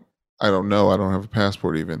 I don't know. I don't have a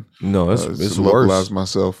passport even. No, it's localize worse.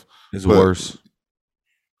 myself. It's worse.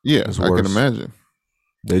 Yeah, I can imagine.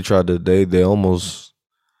 They tried to. They almost.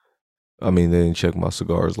 I mean, they didn't check my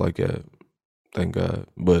cigars like that. Thank God.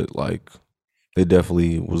 But like, they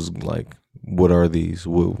definitely was like, "What are these?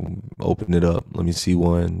 We'll open it up. Let me see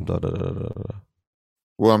one." Blah, blah, blah, blah.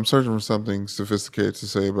 Well, I'm searching for something sophisticated to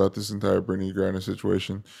say about this entire Brittany Griner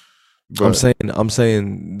situation. But I'm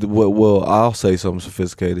saying. Well, I'll say something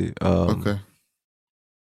sophisticated. Okay.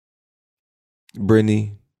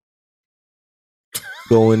 Brittany,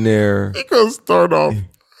 go in there. He gonna start off.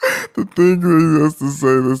 The thing he has to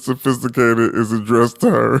say that's sophisticated is addressed to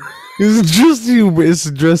her. It's addressed to you. It's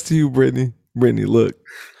addressed to you, Brittany. Brittany, look.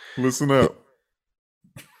 Listen up.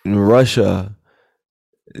 In Russia,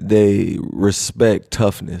 they respect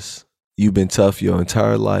toughness. You've been tough your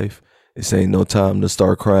entire life. This ain't no time to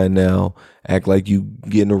start crying now. Act like you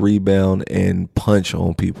getting a rebound and punch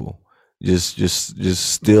on people. Just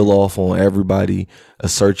steal off on everybody.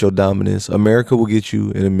 Assert your dominance. America will get you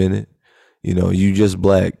in a minute. You just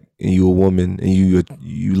black and you a woman and you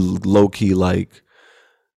low key like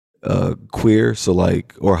queer. So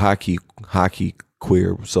like, or hockey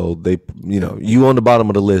queer. So they, you on the bottom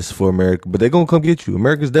of the list for America, but they're gonna come get you.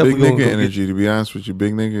 America's definitely big nigga energy. To be honest with you,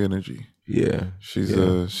 big nigga energy. Yeah, she's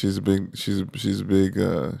a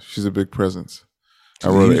big presence. I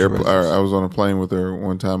was on a plane with her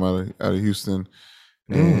one time out of Houston,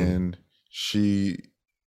 and she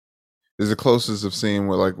is the closest of seeing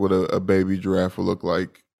what a baby giraffe would look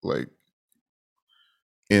like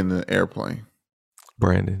in an airplane.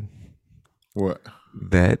 Brandon, what?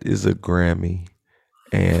 That is a Grammy,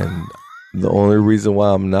 and the only reason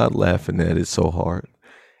why I'm not laughing at it so hard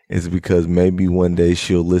is because maybe one day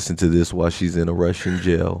she'll listen to this while she's in a Russian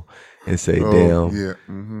jail and say, damn,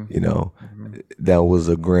 that was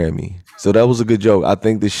a Grammy. So that was a good joke. I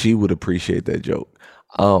think that she would appreciate that joke.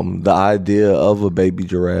 The idea of a baby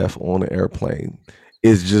giraffe on an airplane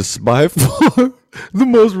is just by far the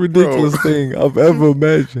most ridiculous thing I've ever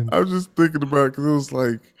imagined. I was just thinking about it because it was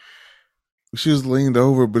like she was leaned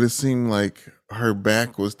over, but it seemed like her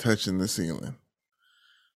back was touching the ceiling.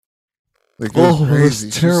 Like, it was crazy.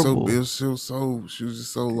 It's terrible. She was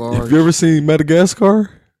just so large. Have you ever seen Madagascar?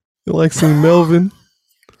 You like seeing Melvin?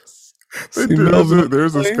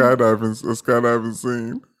 There's a skydiving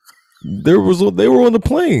scene. They were on the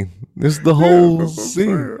plane. It's the whole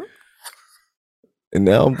scene. And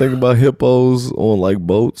now I'm thinking about hippos on like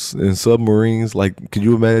boats and submarines. Like, could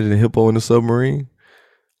you imagine a hippo in a submarine?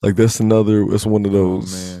 Like, that's one of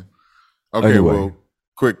those. Oh, man. Okay, anyway. Well,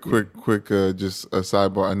 quick, just a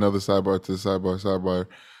sidebar, another sidebar to the sidebar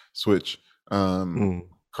switch.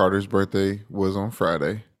 Carter's birthday was on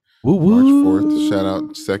Friday, March 4th. Shout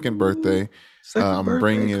out, second birthday. I'm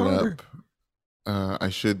bringing it up. I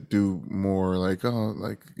should do more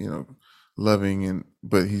loving,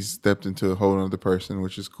 but he's stepped into a whole other person,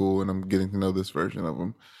 which is cool, and I'm getting to know this version of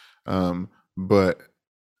him.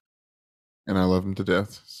 And I love him to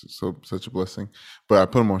death. So such a blessing. But I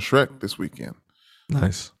put him on Shrek this weekend.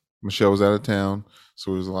 Nice. Michelle was out of town,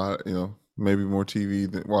 so it was a lot, maybe more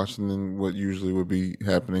TV watching than what usually would be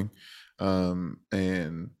happening.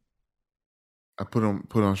 And I put on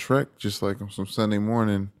Shrek just like on some Sunday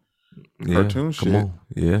morning cartoon come shit, on.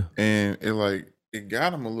 Yeah. and it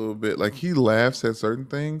got him a little bit. Like he laughs at certain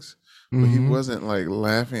things, but he Mm-hmm. wasn't like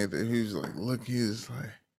laughing at it. He was like, look, he was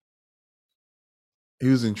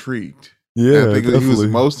intrigued. And Yeah, I think he was definitely.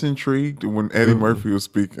 most intrigued when Eddie Murphy was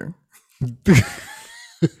speaking.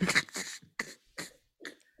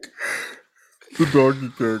 The doggy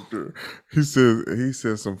character. He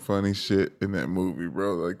says some funny shit in that movie,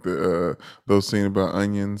 bro. Like the those scene about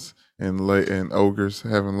onions and ogres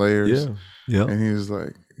having layers. Yeah. Yeah. And he's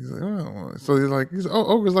like, oh, so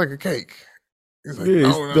ogre's like a cake. He's like, Yeah,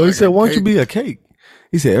 no, he like said, a "Why don't you cake. be a cake?"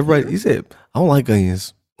 He said, "Everybody." He said, "I don't like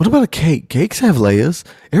onions. What about a cake? Cakes have layers.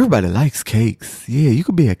 Everybody likes cakes. Yeah, you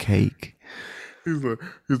could be a cake." He's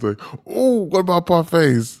like, oh, what about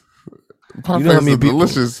parfaits? You know how Parfaits many are people?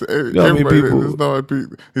 delicious. You know how many Everybody, people? there's no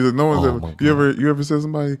people. He's like, no one's Oh ever. my god. You ever said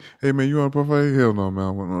somebody, hey man, you want a parfait? Hell no, man, I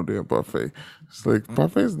want no damn parfait. It's like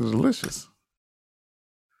parfaits are delicious.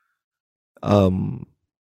 I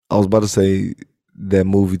was about to say that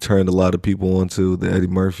movie turned a lot of people onto the Eddie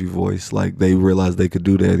Murphy voice. Like they realized they could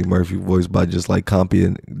do the Eddie Murphy voice by just like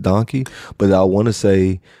copying Donkey. But I want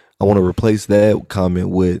to replace that comment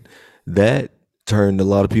with that turned a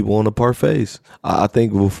lot of people on to parfaits. I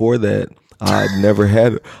think before that, I never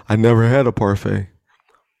had a parfait.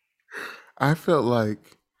 I felt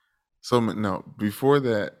like before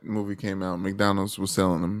that movie came out, McDonald's was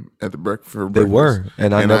selling them at the breakfast for They breakfast. were,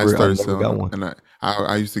 and I never selling got them, one. and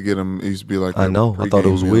I used to get them. It used to be like I a know. I thought it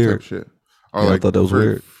pregame was meal type weird. shit, or Yeah, I like thought that was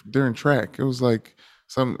weird. during track. It was like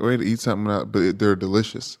some way to eat something out, but they're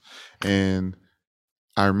delicious. And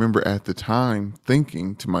I remember at the time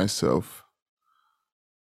thinking to myself,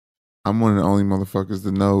 I'm one of the only motherfuckers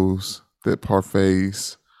that knows that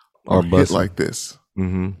parfaits are hit busting. like this.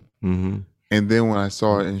 Mm-hmm. Mm-hmm. And then when I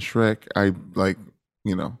saw it in Shrek, I like,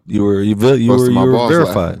 you were balls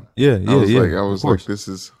verified. laughing. Yeah, yeah, I was like, this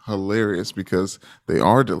is hilarious because they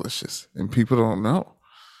are delicious and people don't know.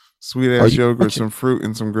 Sweet ass yogurt, some fruit,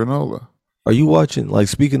 and some granola. Are you watching? Like,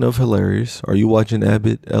 speaking of hilarious, are you watching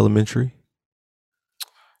Abbott Elementary?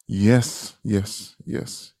 Yes.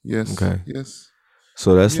 Okay. Yes.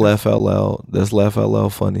 So that's laugh out loud. That's laugh out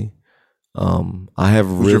loud funny. I have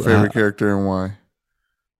Who's your favorite character and why?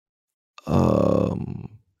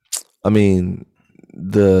 I mean,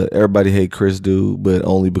 the everybody hate Chris dude, but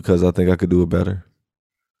only because I think I could do it better.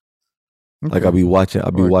 Okay. Like I'll be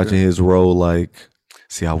watching his role. Like,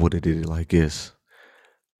 see, I would have did it like this.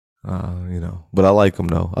 But I like him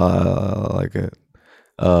though. I like it.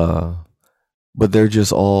 But they're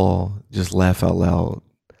just all just laugh out loud,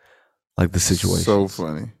 like the situation. So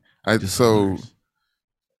funny.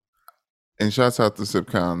 And shouts out to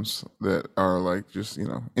sitcoms that are like just,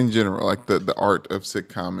 in general, like the art of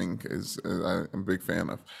sitcomming is I'm a big fan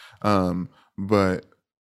of. But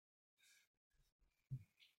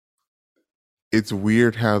it's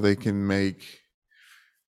weird how they can make.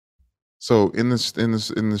 So in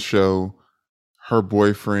the show, her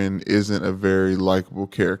boyfriend isn't a very likable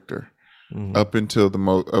character up until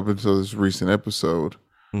this recent episode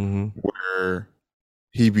where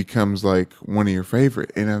he becomes like one of your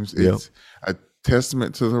favorite, and it's a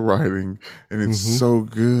testament to the writing, and it's so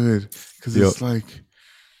good because it's like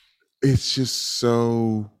it's just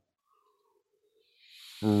so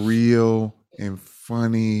real and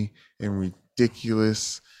funny and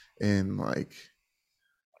ridiculous and like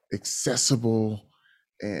accessible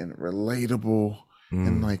and relatable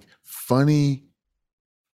and like funny.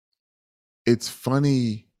 It's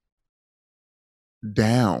funny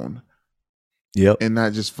down. Yep. And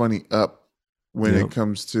not just funny up when it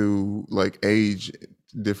comes to like age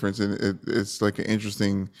difference. And it's like an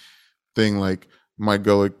interesting thing. Like Mike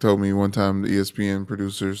Golick told me one time, the ESPN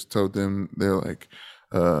producers told them, they're like,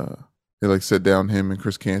 they like sat down him and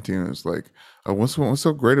Chris Canty and it was like, what's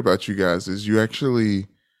so great about you guys is you actually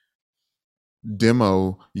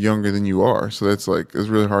demo younger than you are. So that's like, it's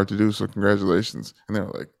really hard to do. So congratulations. And they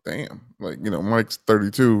were like, damn, like, Mike's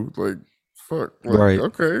 32, like, fuck, like, right.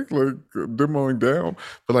 Okay, like demoing down.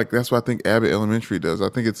 But like that's what I think Abbott Elementary does. I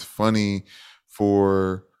think it's funny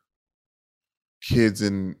for kids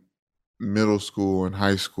in middle school and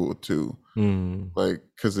high school too. Like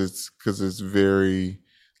because it's very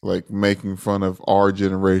like making fun of our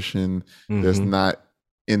generation that's not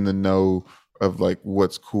in the know of like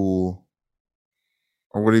what's cool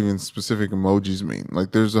or what even specific emojis mean.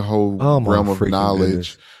 Like there's a whole realm of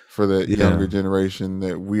knowledge for that younger generation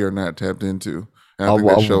that we are not tapped into. And I think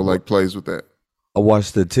that show like plays with that. I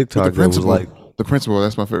watched the TikTok that was like the principal.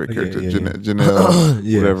 That's my favorite character, Janelle,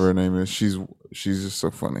 whatever her name is. She's just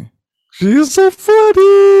so funny. She's so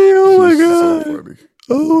funny. Oh my god. So funny.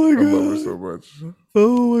 Oh my I love her god. so much.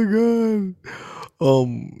 Oh my god.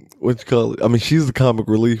 What you call it? I mean, she's the comic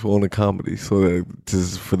relief on a comedy, so that,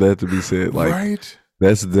 just for that to be said, like Right?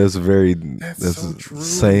 that's very That's so true.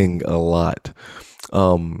 saying a lot.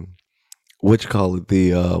 What you call it?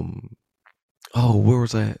 The oh, where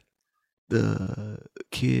was that? The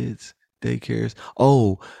kids daycares.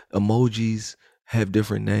 Oh, emojis have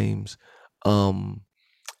different names.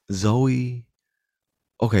 Zoe.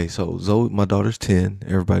 Okay, so Zoe, my daughter's 10.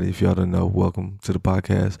 Everybody, if y'all don't know, welcome to the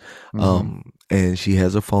podcast. And she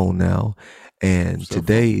has a phone now. And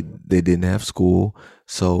today they didn't have school,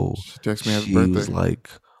 so she texted me happy she birthday. was like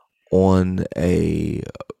on a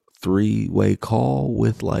 3-way call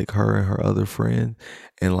with like her and her other friend,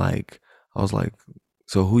 and like I was like,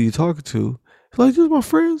 "So who you talking to?" She's like, "Just my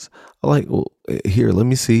friends." I'm like, "Well, here, let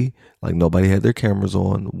me see." Like nobody had their cameras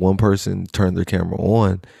on. One person turned their camera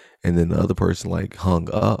on, and then the other person like hung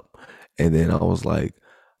up. And then I was like,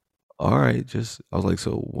 all right, just I was like,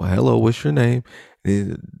 so well, hello, what's your name?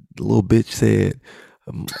 And the little bitch said,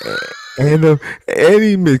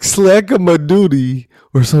 Annie McSlackamadoody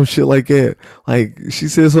or some shit like that. Like she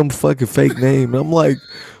said some fucking fake name. And I'm like,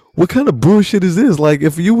 what kind of bullshit is this? Like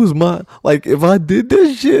if you was if I did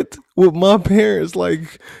this shit with my parents,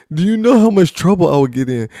 like, do you know how much trouble I would get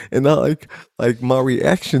in? And I like my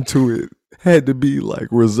reaction to it had to be like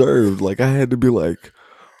reserved. Like I had to be like,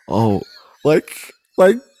 oh, like,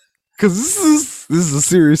 because this is a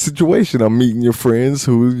serious situation. I'm meeting your friends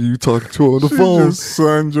who you talking to on the phone. Just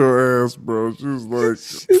sunned your ass, bro. She was like,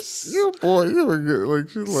 "Yeah, boy, you ever get like?"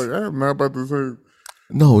 She's like, "I am not about to say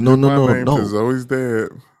no." to Zoe's dad."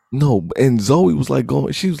 No, and Zoe was like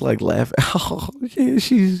going. She was like laughing. Oh, yeah,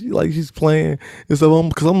 she's playing and stuff.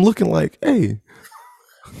 Because I'm looking like, hey,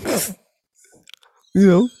 you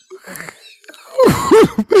know.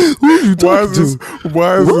 Who you talking to?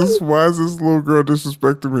 Why is this little girl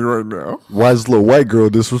disrespecting me right now? Why is this little white girl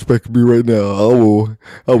disrespecting me right now?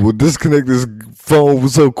 I will disconnect this phone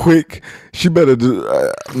so quick. She better do,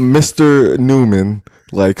 Mr. Newman,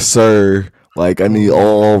 like, sir, like I need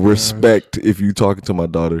all respect if you talking to my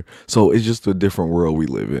daughter. So it's just a different world we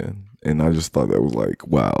live in, and I just thought that was like,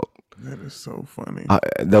 wow. That is so funny.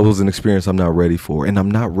 That was an experience I'm not ready for, and I'm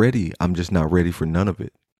not ready. I'm just not ready for none of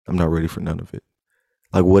it. I'm not ready for none of it.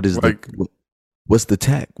 Like, what is what's the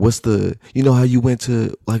tack? What's the, you know how you went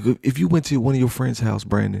to, like, if you went to one of your friend's house,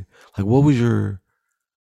 Brandon, like, what was your,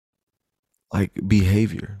 like,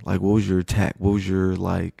 behavior? Like, what was your tack? What was your,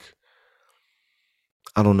 like,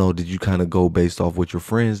 I don't know, did you kind of go based off what your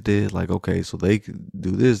friends did? Like, okay, so they could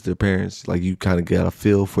do this, their parents, like, you kind of got a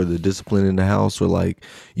feel for the discipline in the house, or, like,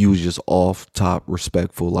 you was just off top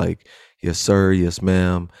respectful, like, yes, sir, yes,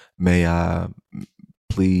 ma'am, may I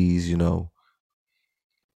please, you know?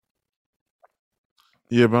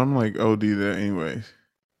 Yeah, but I'm like OD that anyways.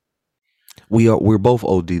 We're both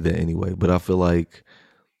OD that anyway, but I feel like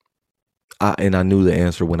I knew the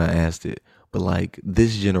answer when I asked it, but like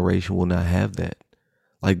this generation will not have that.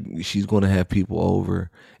 Like she's going to have people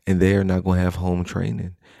over and they're not going to have home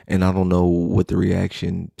training. And I don't know what the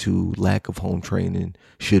reaction to lack of home training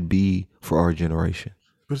should be for our generation.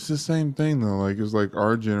 But it's the same thing though. Like it's like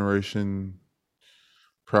our generation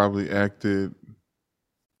probably acted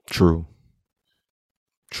True.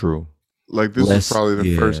 Like this was probably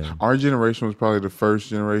the first. Our generation was probably the first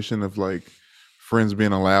generation of like friends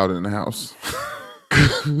being allowed in the house.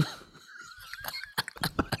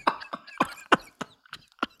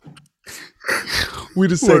 We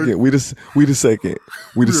the second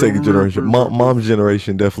generation. Mom's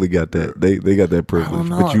generation definitely got that. They got that privilege.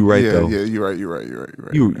 But you right though. Yeah, you're right.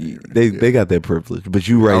 They got that privilege. But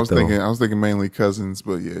you right though. I was thinking mainly cousins,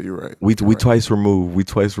 but yeah, you're right. We twice removed. We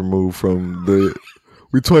twice removed from the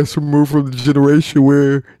generation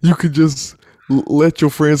where you could just let your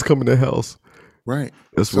friends come in the house. Right.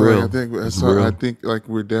 That's real. I think like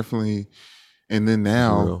we're definitely, and then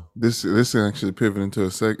now this is actually pivot into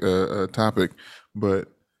a topic, but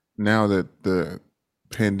now that the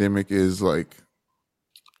pandemic is like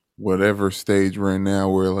whatever stage we're in now,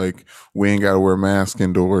 where like we ain't got to wear masks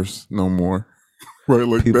indoors no more. Right,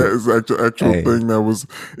 like that is actual thing that was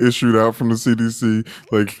issued out from the CDC.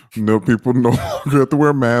 Like, people no longer have to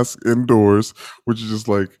wear masks indoors, which is just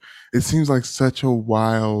like, it seems like such a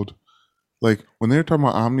wild, like when they were talking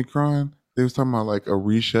about Omicron, they was talking about like a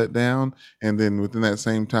re-shutdown, and then within that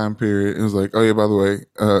same time period, it was like, oh yeah, by the way,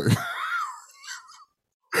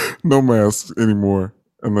 no masks anymore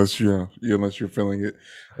unless you're feeling it.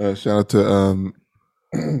 Shout out to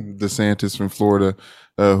DeSantis from Florida,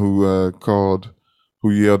 who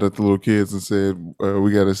yelled at the little kids and said,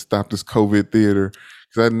 we got to stop this COVID theater.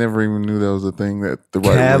 Because I never even knew that was a thing that the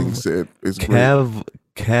right wing said.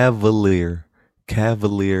 Cavalier.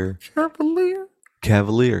 Cavalier.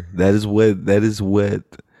 That is what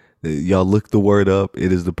y'all look the word up.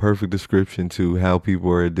 It is the perfect description to how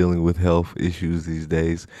people are dealing with health issues these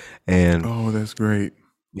days. And oh, that's great.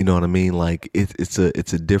 You know what I mean? Like it's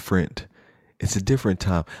a different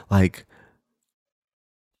time. Like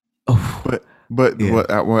but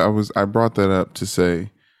yeah. what I brought that up to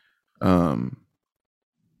say,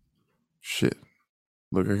 shit.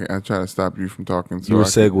 Look, I try to stop you from talking. So you a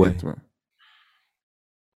segue.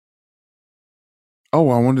 Oh,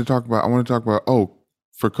 I wanted to talk about.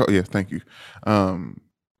 Yeah, thank you.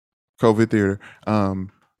 COVID theater.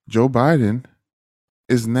 Joe Biden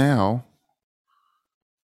is now.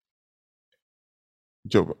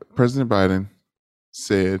 President Biden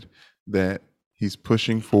said that he's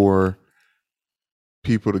pushing for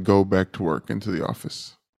people to go back to work into the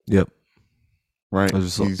office. Yep. Right.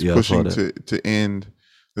 He's pushing to end.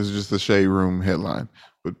 This is just the Shade Room headline,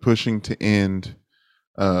 but pushing to end.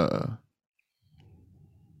 What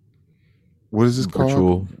is this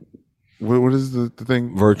called? What is the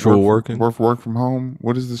thing? Virtual working. Work from home.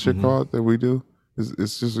 What is the shit called that we do?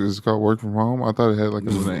 It's called work from home. I thought it had like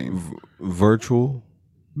a name. Virtual.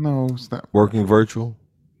 No, it's not. Working virtual.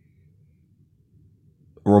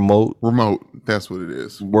 Remote. That's what it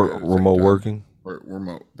is. Remote working.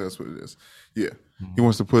 Remote. That's what it is. Yeah. He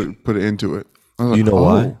wants to put it into it. You know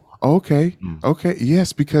why? Okay. Okay.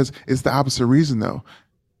 Yes, because it's the opposite reason though.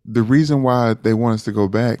 The reason why they want us to go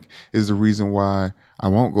back is the reason why I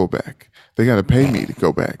won't go back. They got to pay me to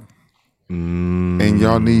go back, and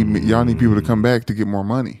y'all need people to come back to get more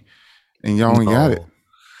money, and y'all ain't got it.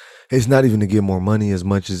 It's not even to get more money as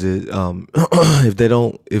much as it.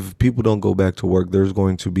 If people don't go back to work, there's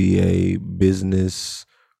going to be a business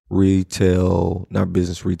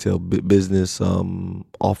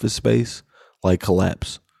office space like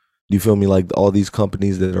collapse. Do you feel me? Like all these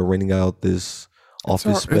companies that are renting out this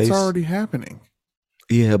office space. It's already happening.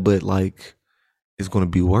 Yeah, but like it's going to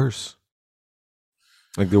be worse.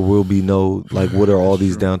 Like there will be no, like what are all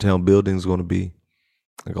these downtown buildings going to be?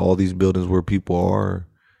 Like all these buildings where people are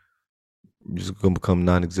just going to become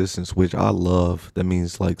non-existent, which I love. That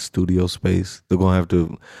means like studio space. They're going to have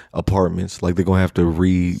to apartments, like they're going to have to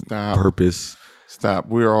repurpose. Stop.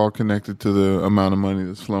 We're all connected to the amount of money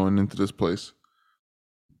that's flowing into this place.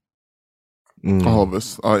 All of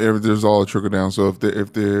us. There's all a trickle down. So if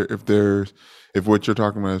what you're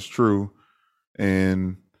talking about is true,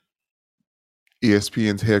 and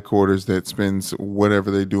ESPN's headquarters that spends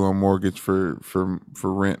whatever they do on mortgage for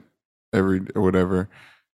rent or whatever,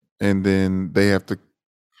 and then they have to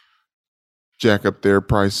jack up their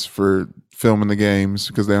price for filming the games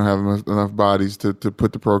because they don't have enough bodies to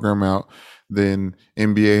put the program out, then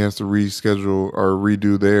NBA has to reschedule or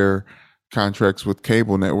redo their contracts with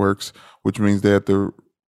cable networks, which means they have to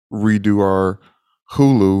redo our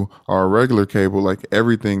Hulu, our regular cable, like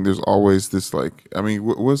everything. There's always this, like, I mean,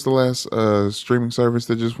 what's the last streaming service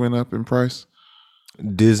that just went up in price?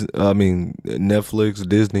 Netflix,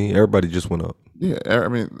 Disney, everybody just went up. Yeah, I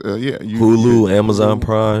mean, Hulu, Amazon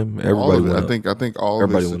Prime, everybody went up. I think all of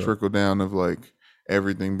this is a trickle down of like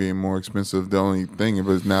everything being more expensive. The only thing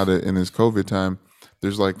is now that in this COVID time,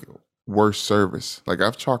 there's like worse service. Like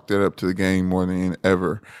I've chalked it up to the game more than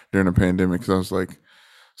ever during the pandemic, because I was like,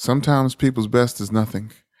 sometimes people's best is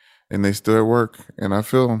nothing, and they still at work, and I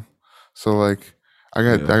feel them. So like, I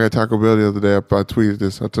got Taco Bell the other day. I tweeted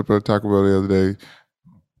this. I took a Taco Bell the other day.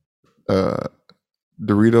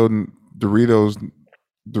 Doritos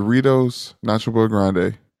Nacho Bel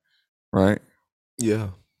Grande, right? Yeah.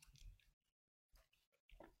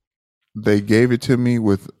 They gave it to me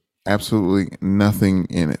with absolutely nothing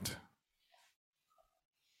in it.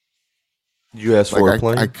 You asked for a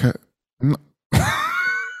plane?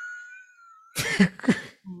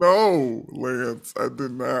 No, Lance, I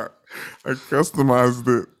did not. I customized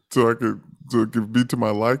it so it could be to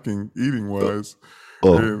my liking eating wise.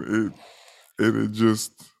 And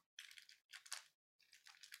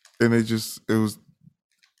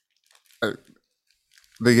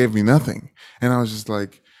they gave me nothing. And I was just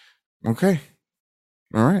like, okay,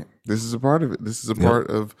 all right, this is a part of it. This is a part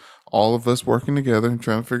of all of us working together and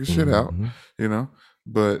trying to figure shit out, you know?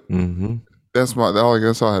 But that's all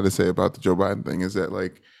I had to say about the Joe Biden thing, is that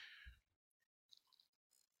like,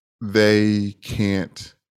 they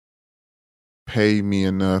can't pay me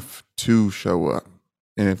enough to show up.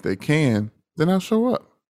 And if they can, then I'll show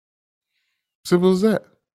up. Simple as that.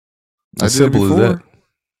 I did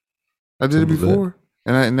it before.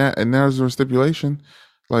 And now there's a stipulation.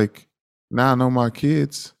 Like, now I know my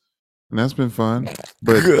kids, and that's been fun.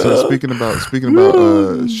 But speaking about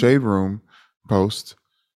Shade Room post,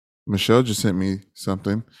 Michelle just sent me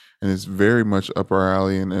something, and it's very much up our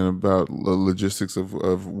alley and about the logistics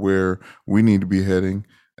of where we need to be heading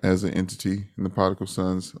as an entity in the Prodigal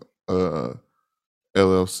Sons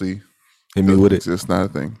LLC. Hit me with it. It's not a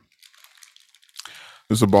thing.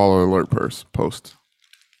 There's a baller alert post.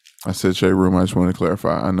 I said Shade Room. I just want to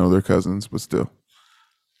clarify. I know they're cousins, but still.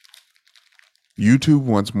 YouTube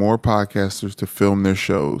wants more podcasters to film their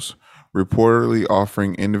shows, reportedly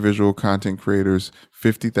offering individual content creators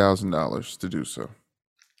 $50,000 to do so.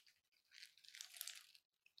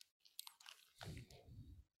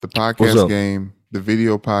 The podcast game, the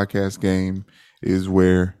video podcast game, is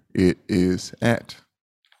where it is at.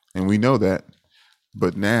 And we know that.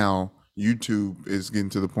 But now YouTube is getting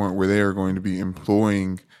to the point where they are going to be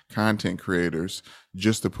employing content creators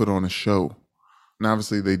just to put on a show. And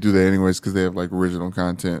obviously they do that anyways because they have like original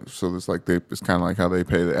content. So it's like it's kind of like how they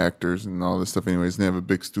pay the actors and all this stuff anyways. And they have a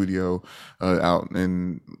big studio out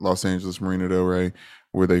in Los Angeles, Marina Del Rey,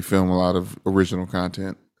 where they film a lot of original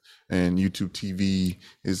content. And YouTube TV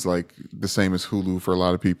is like the same as Hulu for a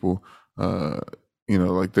lot of people.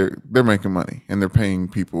 Like they're making money and they're paying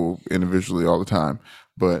people individually all the time.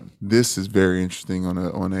 But this is very interesting on a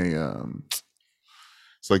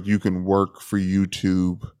it's like you can work for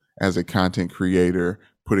YouTube as a content creator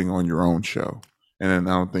putting on your own show. And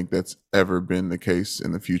I don't think that's ever been the case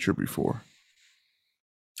in the future before.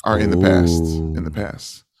 Or in the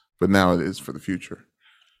past. But now it is for the future.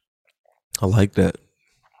 I like that.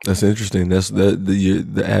 That's interesting. That's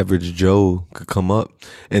the average Joe could come up,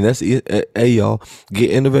 and that's it. Hey, y'all,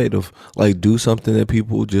 get innovative. Like, do something that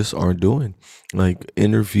people just aren't doing. Like,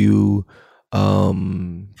 interview,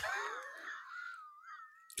 homeless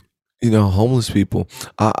people.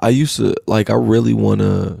 I used to I really want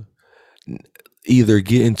to either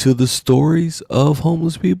get into the stories of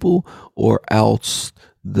homeless people or out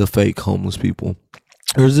the fake homeless people.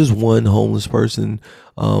 There's this one homeless person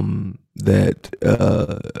that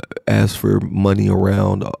asked for money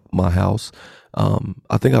around my house.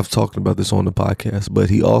 I think I've talked about this on the podcast, but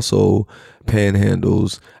he also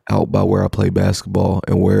panhandles out by where I play basketball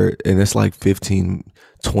and it's like 15,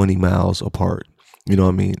 20 miles apart. You know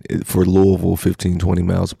what I mean? For Louisville, 15, 20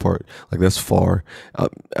 miles apart. Like, that's far. I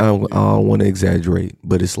don't want to exaggerate,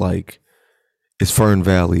 but it's Fern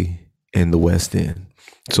Valley and the West End.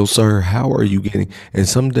 So, sir, how are you getting? And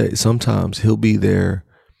sometimes he'll be there.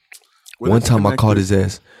 Well, one time I caught his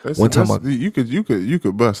ass. You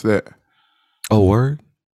could bust that. Oh, word?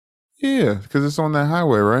 Yeah, because it's on that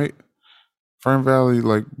highway, right? Fern Valley,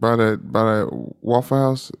 like by that Waffle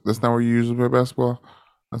House. That's not where you usually play basketball.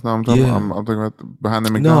 That's not what I'm talking about. I'm talking about behind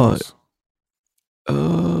the McDonald's.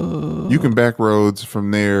 You can back roads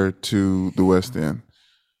from there to the West End.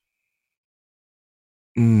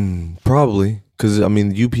 Probably. Because,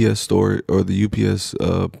 the UPS store or the UPS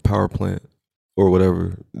power plant or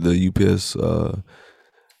whatever, the UPS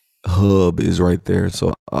hub is right there.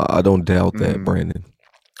 So I don't doubt that, Brandon.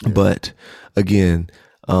 Yeah. But again,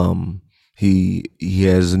 he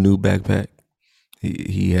has a new backpack.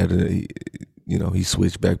 He had he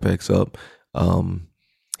switched backpacks up.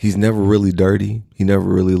 He's never really dirty. He never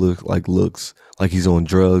really looks like he's on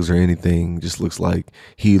drugs or anything. Just looks like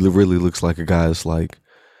he really looks like a guy that's like,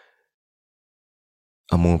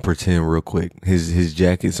 I'm gonna pretend real quick. His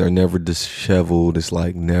jackets are never disheveled. It's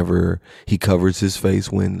like never. He covers his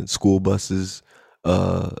face when school buses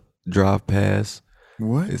drive past.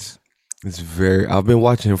 What? It's very. I've been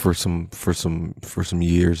watching him for some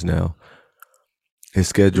years now. His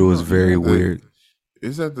schedule is very weird.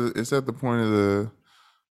 Is that the point of the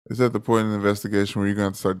investigation where you're gonna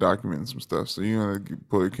have to start documenting some stuff? So you're gonna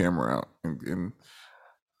pull your camera out and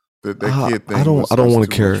that kid thing. I don't want to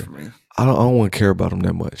care. I don't want to care about him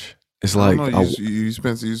that much. It's like you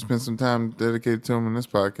spent some time dedicated to him in this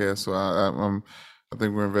podcast, so I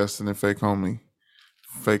think we're investing in fake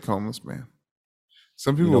homeless man.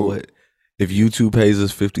 Some people. You know what? If YouTube pays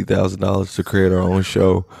us $50,000 to create our own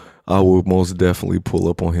show, I will most definitely pull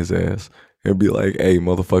up on his ass and be like, "Hey,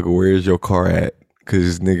 motherfucker, where's your car at?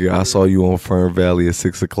 Cause nigga, I saw you on Fern Valley at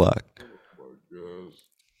 6 o'clock."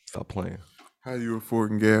 Stop playing. How you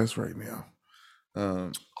affording gas right now?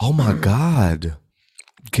 Oh my God.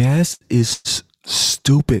 Gas is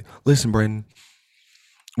stupid. Listen, Brandon.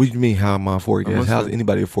 What do you mean, how am I affording gas? How's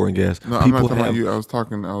anybody affording gas? No, I'm not talking about you. I was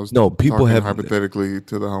talking hypothetically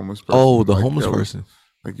to the homeless person. Oh, the homeless person.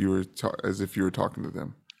 Like you were as if you were talking to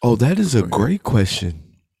them. Oh, that is a great question.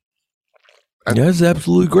 That's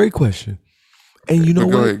absolutely a great question. And you know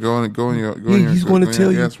what? Ahead, go on. He's going to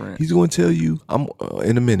tell you. He's going to tell you. I'm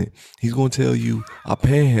in a minute. He's going to tell you I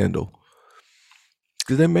panhandle.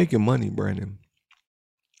 Because they're making money, Brandon.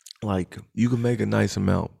 Like, you can make a nice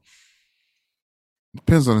amount.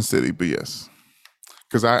 Depends on the city, but yes.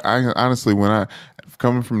 Because I honestly, when I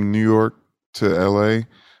coming from New York to LA,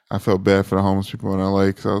 I felt bad for the homeless people in LA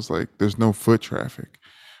because I was like, there's no foot traffic.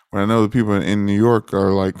 When I know the people in New York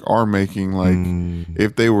are making like, Mm,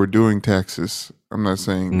 if they were doing taxes, I'm not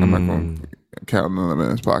saying I'm not going mm. to count none of them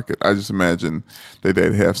in his pocket. I just imagine that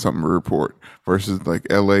they'd have something to report versus like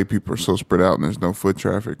LA people are so spread out and there's no foot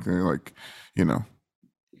traffic. And they're like, you know,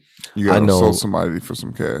 you got I to assault know, somebody for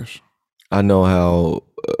some cash. I know how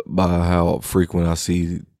by how frequent I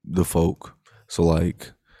see the folk. So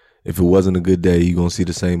like, if it wasn't a good day, you gonna see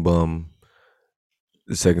the same bum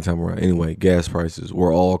the second time around. Anyway, gas prices.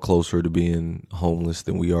 We're all closer to being homeless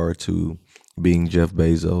than we are to being Jeff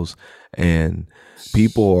Bezos. And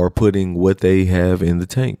people are putting what they have in the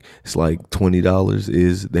tank. It's like $20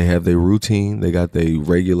 is they have their routine. They got their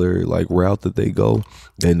regular like route that they go.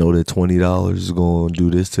 They know that $20 is gonna do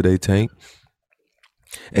this to their tank.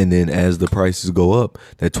 And then as the prices go up,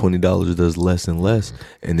 that $20 does less and less.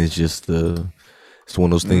 And it's one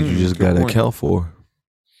of those things you just Good gotta point. account for.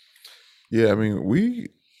 Yeah, I mean,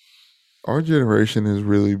 our generation has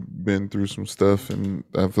really been through some stuff, and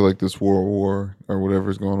I feel like this world war or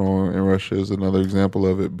whatever's going on in Russia is another example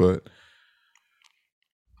of it. But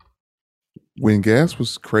when gas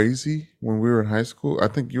was crazy when we were in high school, I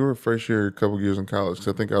think you were first year, a couple years in college. 'Cause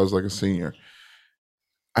I think I was like a senior.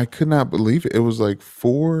 I could not believe it. It was like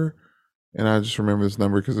four, and I just remember this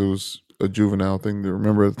number because it was a juvenile thing to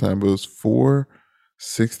remember at the time. But it was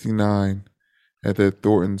 4.69 at that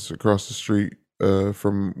Thornton's across the street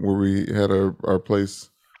from where we had our place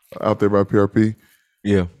out there by PRP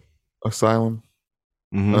Yeah. Asylum.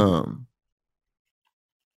 Mm-hmm. Um,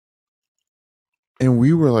 and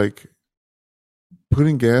we were like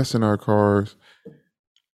putting gas in our cars,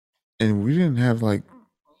 and we didn't have like.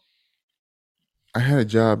 I had a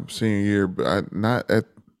job senior year, but not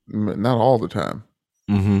all the time.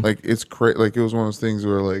 Mm-hmm. Like it's crazy. Like it was one of those things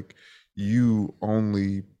where like you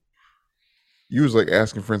only you was like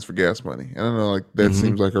asking friends for gas money. And I don't know, like that Mm-hmm.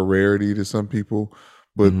 seems like a rarity to some people,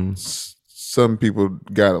 but Mm-hmm. some people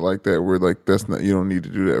got it like that where like that's not you don't need to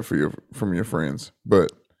do that for your from your friends.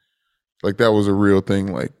 But like that was a real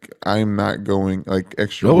thing. Like I'm not going like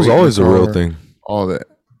extra That was weight in the always a real car, thing. all that.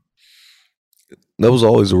 That was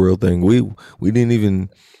always a real thing. We didn't even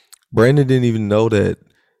Brandon didn't even know that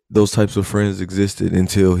those types of friends existed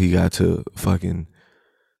until he got to fucking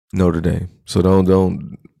Notre Dame. So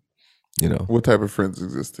don't you know? What type of friends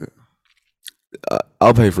existed?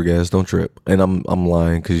 I'll pay for gas. Don't trip. And I'm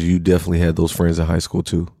lying because you definitely had those friends in high school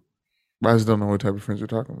too. I just don't know what type of friends you're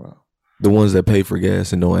talking about. The ones that pay for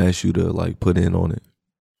gas and don't ask you to like put in on it.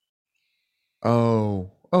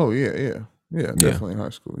 Oh yeah, yeah. Yeah, Yeah, definitely in high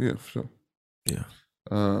school. Yeah, for sure. yeah,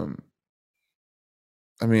 Um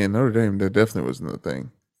I mean in Notre Dame that definitely wasn't a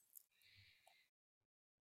thing.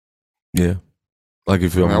 yeah. Like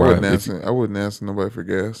if I mean I'm right, if I wouldn't ask nobody for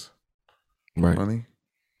gas right, money.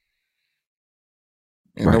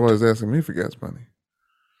 And right. nobody's asking me for gas money.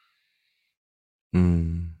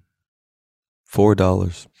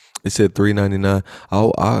 $4. It said $3.99.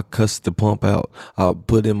 I cussed the pump out. I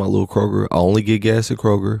put in my little Kroger. I only get gas at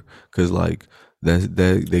Kroger because like that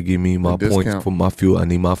they give me The my points discount. for my fuel. I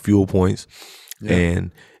need my fuel points, Yeah.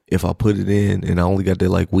 and if I put it in and I only got that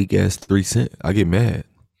like weak ass 3 cent, I get mad.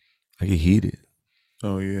 I get heated.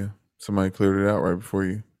 Oh yeah. Somebody cleared it out right before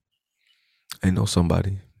you. Ain't no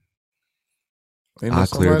somebody. Ain't no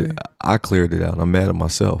somebody? I cleared it out. I'm mad at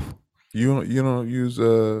myself. You don't use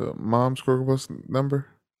mom's Kroger Plus number?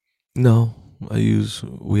 No,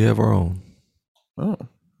 we have our own. Oh,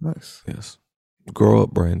 nice. Yes. Grow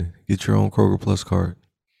up, Brandon. Get your own Kroger Plus card.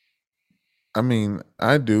 I mean,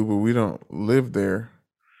 I do, but we don't live there.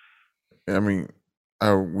 I mean,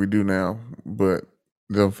 we do now, but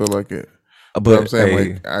don't feel like it. But I'm But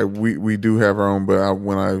saying hey, like we do have our own, but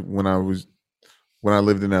when I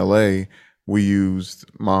lived in LA, we used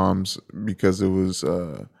mom's because it was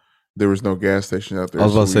there was no gas station out I there,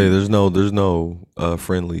 was about so to say we there's no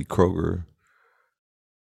friendly Kroger.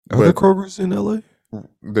 Are there but Krogers in LA?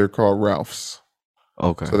 they're called Ralph's.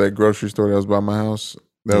 Okay. So that grocery store that was by my house,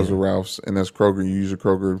 that was a Yeah. Ralph's, and that's Kroger. You use a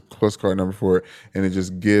Kroger Plus card number for it, and it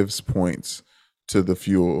just gives points to the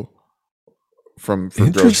fuel for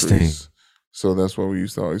Interesting. groceries. So that's why we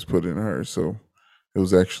used to always put in hers. So it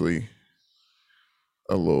was actually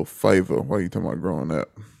a little favor while you talking about growing up.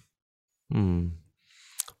 Hmm.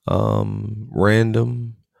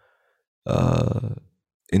 Random. Uh,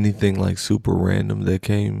 anything like super random that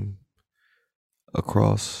came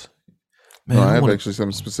across. No, Man, I I have want actually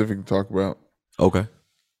something specific to talk about. to. Okay.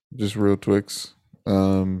 Just real twix.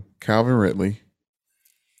 Calvin Ridley,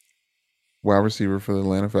 wide receiver for the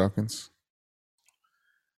Atlanta Falcons.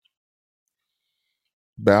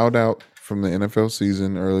 bowed out from the NFL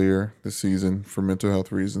season earlier this season for mental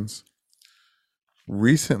health reasons.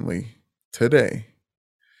 Recently, today,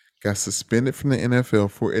 got suspended from the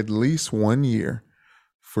NFL for at least 1 year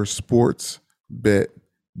for sports bet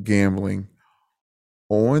gambling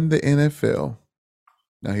on the NFL.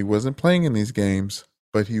 Now, he wasn't playing in these games,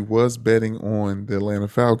 but he was betting on the Atlanta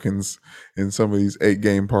Falcons in some of these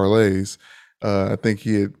 8-game parlays. I think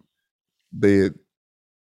they had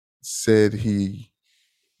said he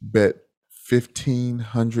bet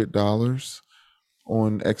 $1,500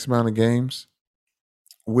 on X amount of games,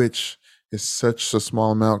 which is such a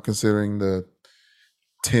small amount considering the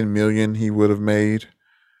 $10 million he would have made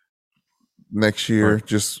next year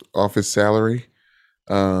just off his salary.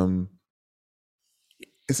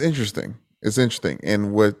 It's interesting. It's interesting.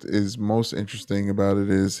 And what is most interesting about it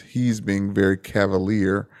is he's being very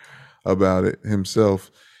cavalier about it himself.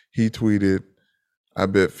 He tweeted, I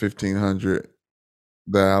bet $1,500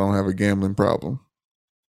 that I don't have a gambling problem.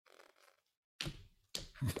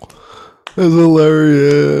 That's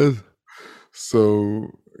hilarious. So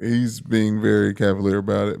he's being very cavalier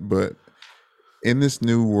about it. But in this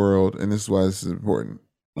new world, and this is why this is important,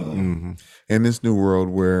 in this new world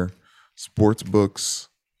where sports books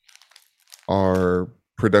are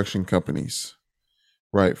production companies,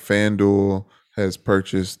 right? FanDuel has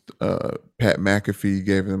purchased Pat McAfee,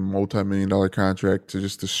 gave him a multi-million-dollar contract to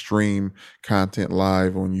stream content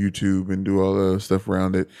live on YouTube and do all the other stuff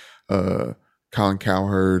around it. Colin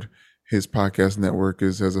Cowherd, his podcast network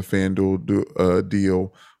has a FanDuel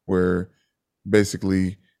deal where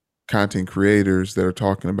basically content creators that are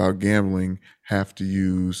talking about gambling have to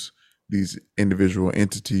use these individual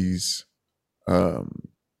entities'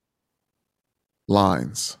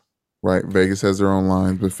 lines. Right, Vegas has their own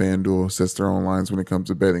lines, but FanDuel sets their own lines when it comes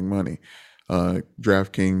to betting money.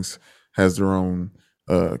 DraftKings has their own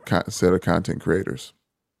set of content creators.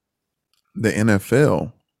 The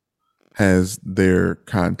NFL has their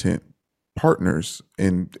content partners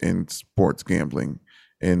in sports gambling,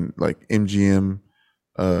 and like MGM,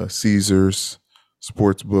 Caesars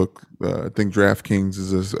Sportsbook. I think DraftKings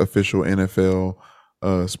is an official NFL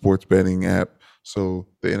sports betting app. So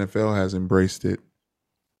the NFL has embraced it.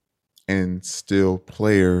 And still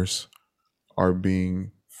players are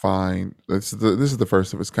being fined. This is the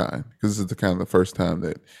first of its kind, because this is the first time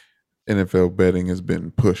that NFL betting has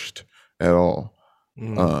been pushed at all.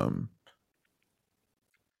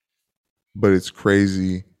 But it's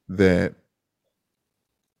crazy that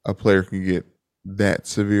a player can get that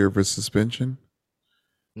severe of a suspension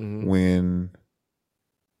when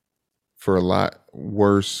for a lot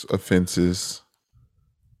worse offenses,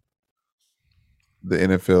 the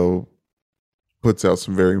NFL puts out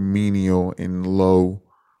some very menial and low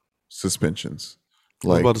suspensions. I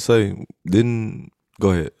was about to say, go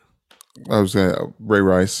ahead. I was saying Ray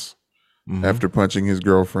Rice, after punching his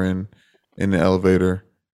girlfriend in the elevator,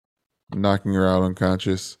 knocking her out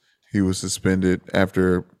unconscious, he was suspended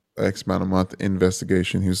after X amount of month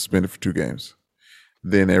investigation. He was suspended for 2 games.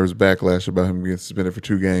 Then there was backlash about him getting suspended for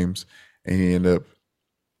 2 games, and he ended up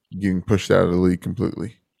getting pushed out of the league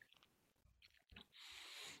completely.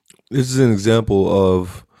 This is an example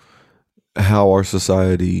of how our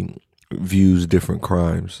society views different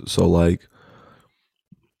crimes. So like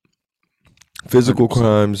physical 100%.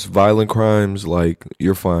 Crimes, violent crimes, like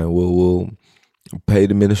you're fine. We'll pay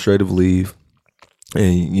administrative leave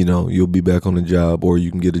and you'll be back on the job, or you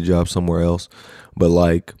can get a job somewhere else. But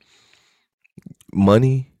like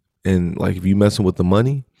money, and like if you messing with the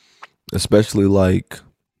money, especially like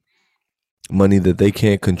money that they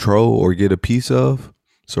can't control or get a piece of,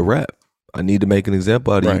 it's a wrap. I need to make an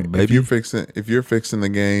example out of you, baby. If you're fixing the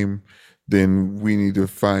game, then we need to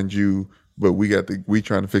find you. But we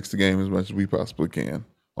trying to fix the game as much as we possibly can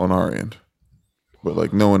on our end. But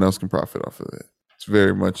like no one else can profit off of it. It's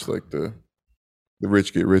very much like the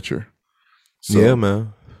rich get richer. So, yeah,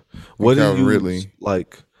 man. What is really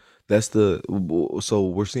like? So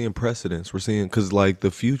we're seeing precedents. We're seeing, because like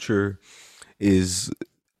the future is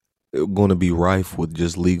going to be rife with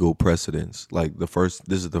just legal precedents. Like this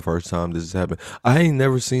is the first time this has happened. I ain't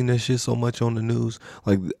never seen that shit so much on the news.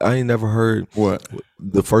 Like I ain't never heard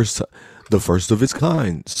the first of its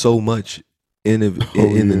kind so much in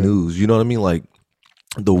the news. You know what I mean? Like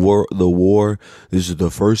the war. This is the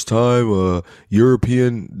first time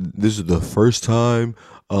This is the first time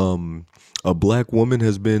a black woman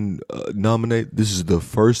has been nominated. This is the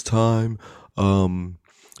first time.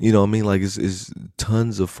 You know what I mean? Like it's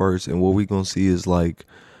tons of firsts, and what we're gonna see is like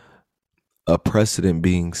a precedent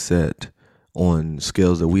being set on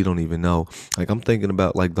scales that we don't even know. Like I'm thinking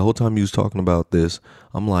about, like the whole time you was talking about this,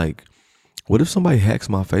 I'm like, what if somebody hacks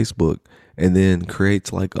my Facebook and then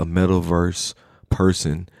creates like a metaverse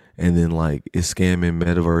person, and then like is scamming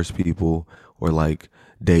metaverse people or like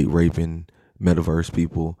date raping metaverse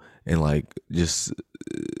people, and like just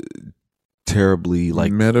terribly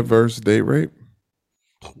like metaverse date rape.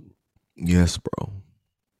 Yes, bro.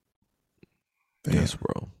 Damn. Yes,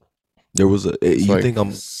 bro. There was a It's you like, think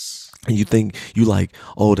I'm you think you like,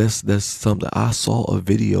 oh, that's something. I saw a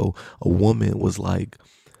video. A woman was like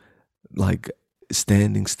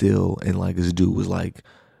standing still, and like this dude was like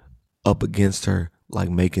up against her, like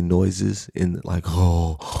making noises and like,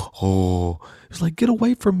 oh. It's like, get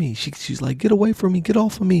away from me. She's like, get away from me, get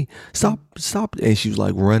off of me, stop. And she was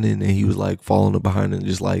like running, and he was like following her behind and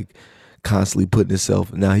just like constantly putting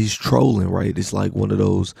himself. Now he's trolling, right? It's like one of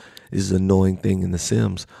those, is an annoying thing in The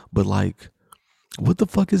Sims, but like, what the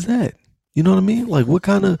fuck is that? You know what I mean? Like, what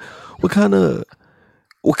kind of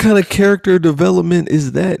character development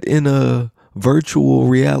is that in a virtual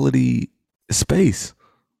reality space?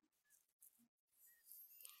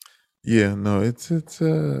 yeah, no, it's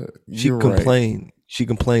you're right. She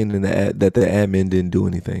complained in the ad that the admin didn't do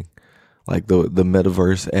anything. Like the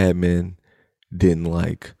metaverse admin didn't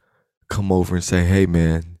like come over and say, "Hey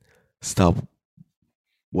man, stop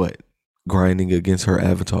what grinding against her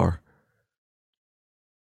avatar."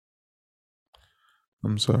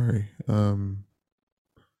 I'm sorry.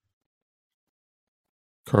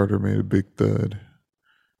 Carter made a big thud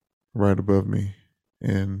right above me,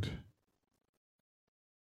 and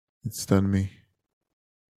it stunned me.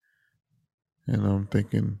 And I'm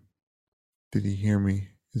thinking, did he hear me?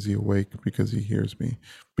 Is he awake because he hears me?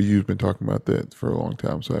 But you've been talking about that for a long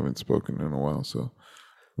time, so I haven't spoken in a while, so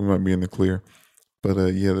we might be in the clear. But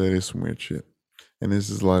yeah, that is some weird shit. And this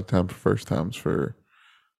is a lot of time for first times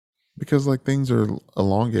because like things are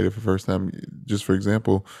elongated for first time. Just for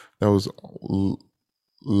example, that was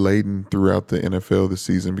laden throughout the NFL this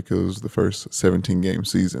season because it was the first 17 game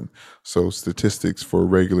season. So statistics for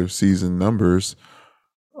regular season numbers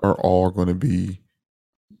are all going to be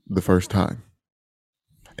the first time.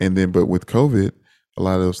 And then, but with COVID, a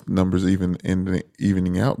lot of those numbers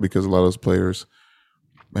evening out because a lot of those players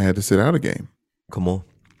had to sit out a game. Come on.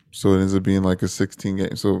 So it ends up being like a 16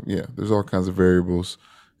 game. So yeah, there's all kinds of variables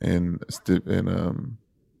and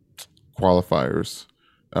qualifiers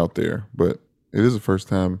out there, but it is the first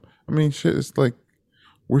time. I mean, shit, it's like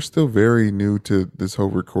we're still very new to this whole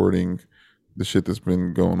recording, the shit that's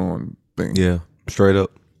been going on thing. Yeah, straight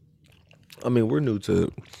up. I mean, we're new to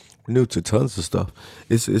tons of stuff.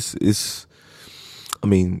 It's. I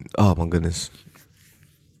mean, oh my goodness,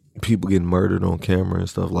 people getting murdered on camera and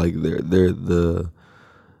stuff. Like they're the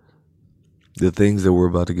things that we're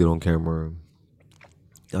about to get on camera.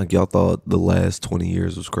 Like y'all thought the last 20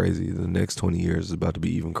 years was crazy. The next 20 years is about to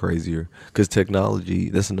be even crazier because technology.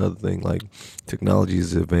 That's another thing. Like technology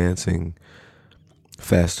is advancing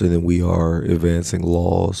faster than we are advancing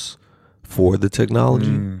laws for the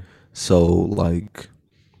technology. So like,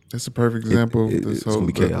 that's a perfect example of this whole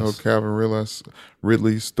Calvin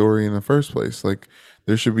Ridley story in the first place. Like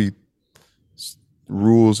there should be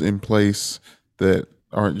rules in place that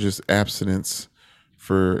aren't just abstinence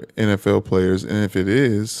for NFL players. And if it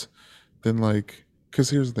is, then like, because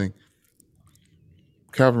here's the thing.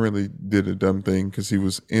 Calvin Ridley did a dumb thing because he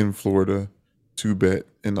was in Florida to bet,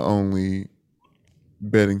 and the only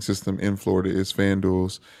betting system in Florida is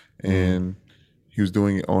FanDuel's, and he was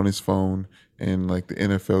doing it on his phone, and like the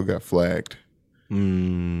NFL got flagged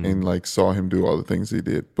and like saw him do all the things he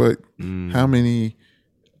did. But how many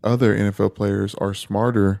other NFL players are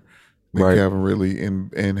smarter than Calvin Ridley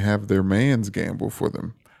and have their mans gamble for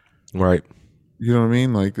them? Right. You know what I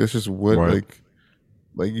mean? Like that's just what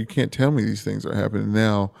like you can't tell me these things are happening.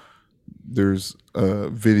 Now there's a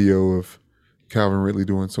video of Calvin Ridley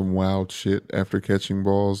doing some wild shit after catching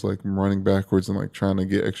balls, like running backwards and like trying to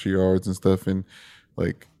get extra yards and stuff, and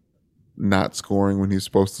like not scoring when he's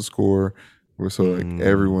supposed to score. So like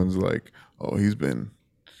everyone's like, oh, he's been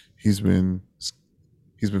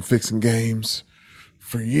fixing games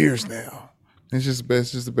for years now. It's just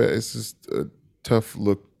a tough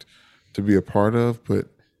look to be a part of, but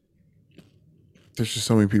there's just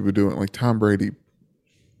so many people doing it. Like Tom Brady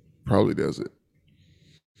probably does it.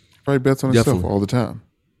 Probably bets on himself all the time.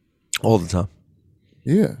 All the time.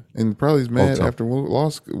 Yeah, and probably is mad after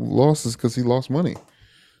losses because he lost money.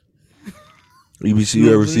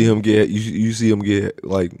 You ever see him get? You see him get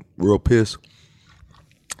like real pissed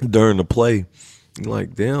during the play. You're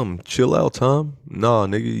like, damn, chill out, Tom. Nah,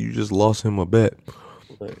 nigga, you just lost him a bet.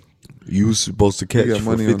 You was supposed to catch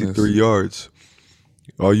for 53 yards.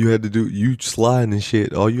 All you had to do, you sliding and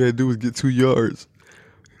shit. All you had to do was get 2 yards.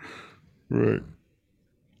 Right.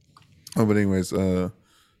 Oh, but anyways,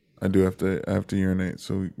 I have to urinate,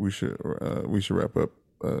 so we should wrap up.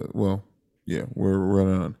 Well, yeah, we're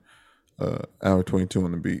running on hour 22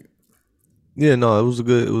 on the beat. Yeah, no, it was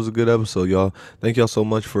a good episode, y'all. Thank y'all so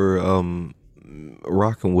much for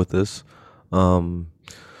rocking with us. I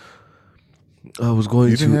was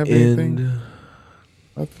going to end. Anything?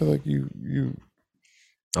 I feel like you.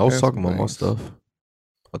 I was talking about my stuff.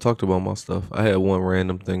 I talked about my stuff. I had one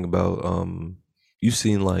random thing about you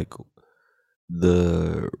seen like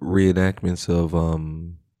the reenactments of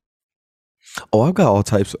I've got all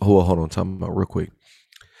types. Hold on, time about real quick.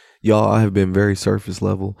 Y'all, I have been very surface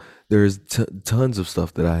level. There's tons of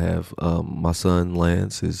stuff that I have. My son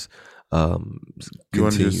Lance is. You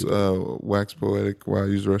want to just wax poetic while I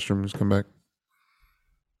use the restrooms? Come back.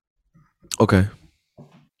 Okay.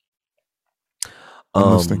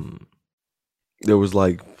 I'm listening. There was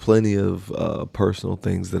like plenty of personal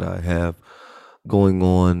things that I have going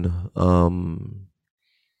on.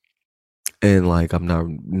 And like I'm not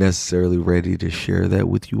necessarily ready to share that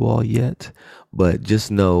with you all yet, but just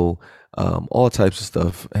know all types of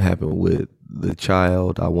stuff happened with the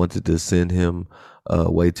child. I wanted to send him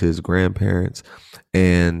away to his grandparents,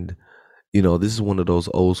 and this is one of those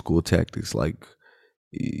old school tactics. Like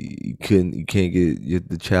you can't get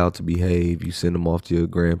the child to behave. You send them off to your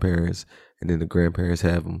grandparents, and then the grandparents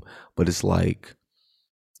have them. But it's like,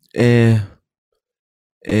 is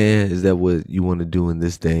that what you want to do in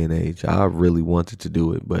this day and age? I really wanted to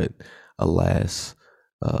do it, but alas,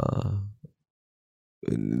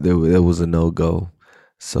 there was a no-go.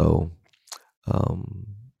 So,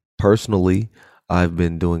 personally, I've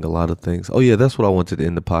been doing a lot of things. Oh yeah, that's what I wanted to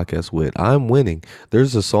end the podcast with. I'm winning.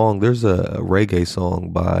 There's a reggae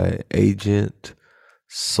song by Agent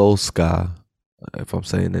Solska. If I'm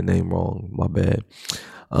saying the name wrong, my bad.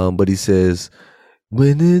 But he says,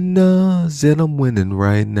 winning, said I'm winning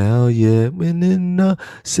right now, yeah. Winning,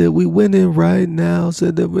 said we winning right now.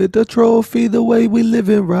 Said that with the trophy, the way we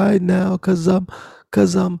living right now. Cause I'm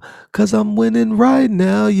winning right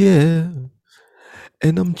now, yeah.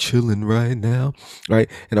 And I'm chilling right now, right?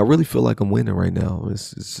 And I really feel like I'm winning right now.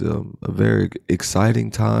 It's a very exciting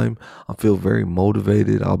time. I feel very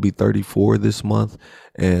motivated. I'll be 34 this month,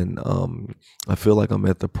 and I feel like I'm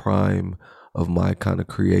at the prime of my kind of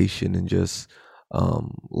creation and just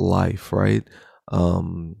life, right? I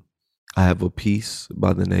have a piece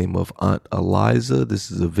by the name of Aunt Eliza. This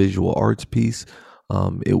is a visual arts piece.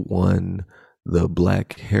 It won the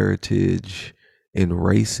Black Heritage in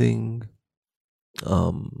Racing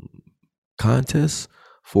contest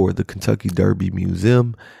for the Kentucky Derby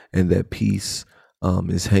Museum, and that piece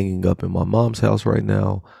is hanging up in my mom's house right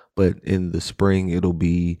now, but in the spring it'll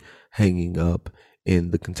be hanging up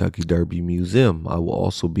in the Kentucky Derby Museum. I will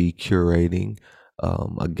also be curating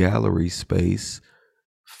a gallery space,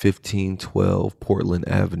 1512 Portland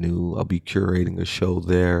Avenue. I'll be curating a show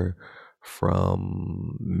there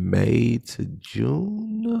from May to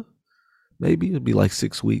June. Maybe it'll be like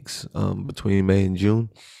 6 weeks between May and June.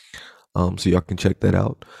 So y'all can check that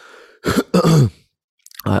out.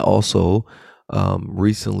 I also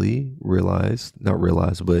recently recently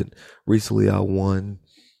I won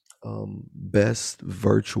best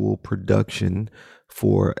virtual production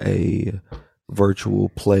for a virtual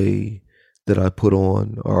play that I put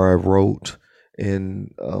on, or I wrote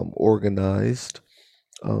and organized.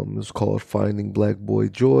 It's called Finding Black Boy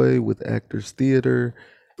Joy with Actors Theater.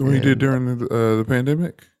 The one you did during the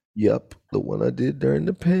pandemic? Yep, the one I did during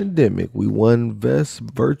the pandemic. We won best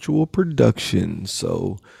virtual production.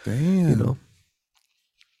 So, damn,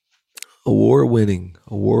 award winning,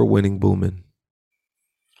 booming.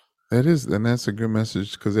 That's a good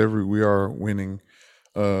message, because we are winning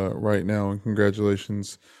right now, and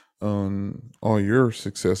congratulations on all your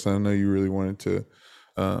success. I know you really wanted to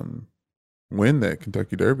win that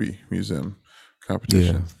Kentucky Derby Museum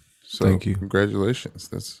competition. Yeah. So thank you. Congratulations.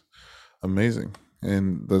 That's amazing.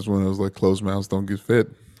 And that's one of those like closed mouths don't get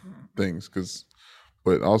fed things.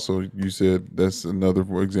 But also you said that's another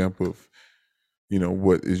example of,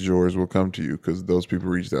 what is yours will come to you, because those people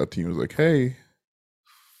reached out to you and was like, hey,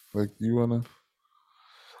 like, you want to.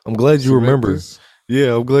 I'm glad you remember.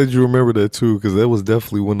 Yeah, I'm glad you remember that too, because that was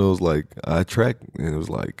definitely one of those, like, I tracked and it was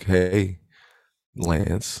like, hey,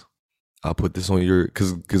 Lance, I'll put this on your,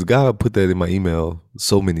 because God put that in my email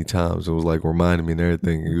so many times. It was like reminding me and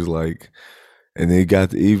everything. He was like, and then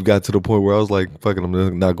Eve got to the point where I was like, fucking,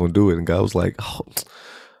 I'm not going to do it. And God was like, oh,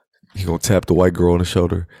 he going to tap the white girl on the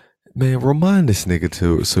shoulder. Man, remind this nigga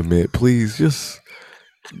to submit, please. Just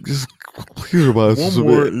please remind us to submit.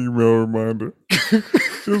 One more email reminder.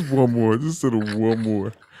 Just one more. Just sort of one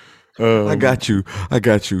more. I got you.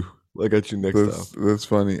 I got you next time. That's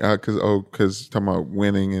funny. Because talking about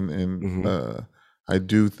winning and I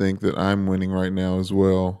do think that I'm winning right now as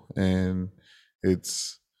well, and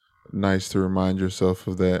it's nice to remind yourself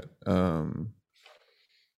of that.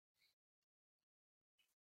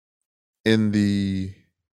 In the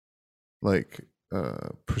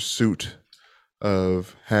pursuit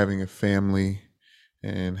of having a family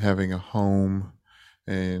and having a home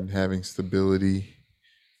and having stability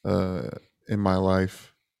in my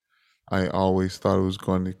life, I always thought it was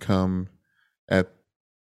going to come at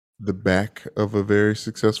the back of a very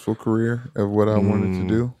successful career of what I wanted to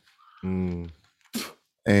do.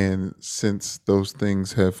 And since those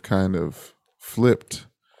things have kind of flipped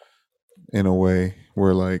in a way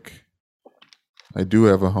where like I do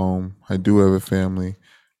have a home, I do have a family,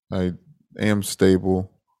 I am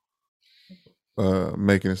stable,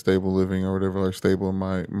 making a stable living or whatever, like stable in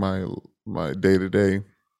my day to day.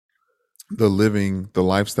 The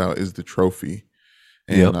lifestyle is the trophy,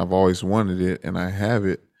 and I've always wanted it, and I have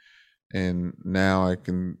it, and now I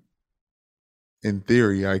can, in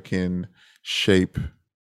theory, I can shape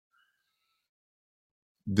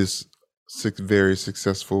this very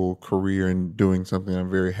successful career and doing something I'm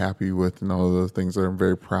very happy with, and all of those things that I'm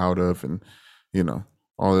very proud of, and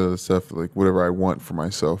all the other stuff, like whatever I want for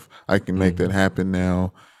myself, I can make that happen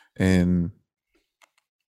now, and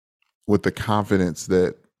with the confidence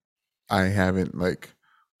that I haven't like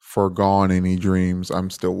forgone any dreams. I'm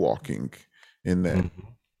still walking in that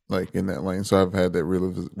in that lane. So I've had that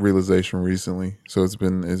realization recently. So it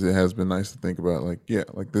has been nice to think about like, yeah,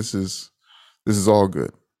 like this is all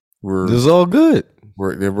good. This is all good.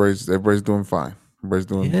 Everybody's doing fine. Everybody's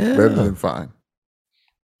doing better than fine.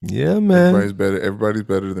 Yeah, man. Everybody's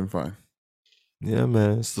better than fine. Yeah,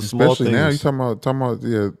 man. It's the small things. Especially now, you're talking about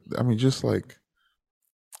yeah. I mean, just like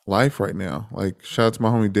life right now. Like shout out to my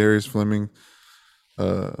homie Darius Fleming.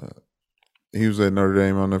 He was at Notre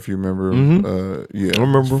Dame. I don't know if you remember. I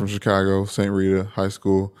remember. From Chicago, St. Rita High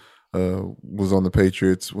School. Was on the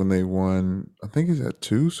Patriots when they won. I think he's had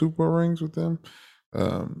 2 Super Bowl rings with them.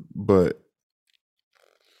 But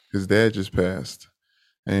his dad just passed,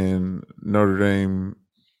 and Notre Dame.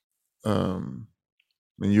 And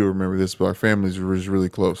you remember this, but our families were really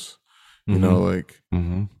close. You know, like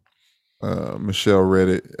Michelle read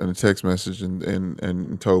it in a text message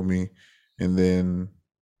and told me, and then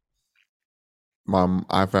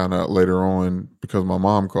I found out later on because my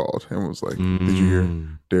mom called and was like, "Did you hear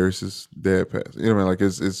Darius's dad passed?" You know what I mean? Like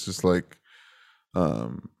it's just like,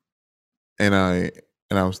 and I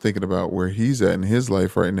was thinking about where he's at in his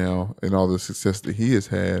life right now and all the success that he has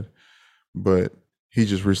had, but he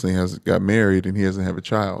just recently got married and he doesn't have a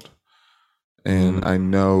child, and I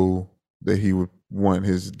know that he would want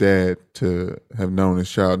his dad to have known his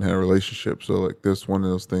child and had a relationship. So like that's one of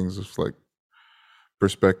those things. It's like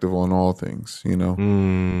perspective on all things, you know.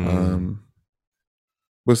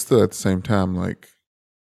 But still at the same time, like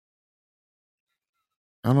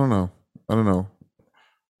I don't know.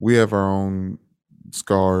 We have our own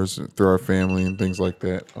scars through our family and things like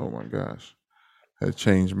that. Oh my gosh. I had to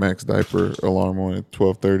change Mac's diaper alarm on at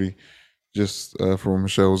 12:30 just for when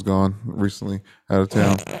Michelle was gone recently out of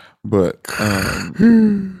town. But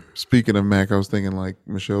speaking of Mac, I was thinking like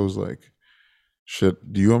Michelle was like, do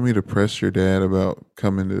you want me to press your dad about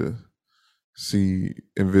coming to see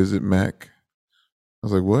and visit Mac? I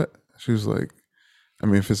was like, what? She was like, I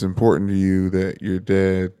mean, if it's important to you that your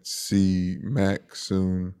dad see Mac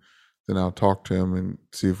soon, then I'll talk to him and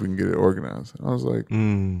see if we can get it organized. And I was like,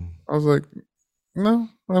 no.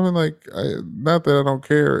 I mean, like, not that I don't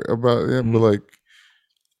care about him, but like,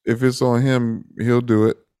 if it's on him, he'll do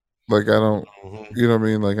it. Like, I don't, you know what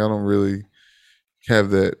I mean? Like, I don't really have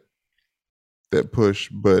that push.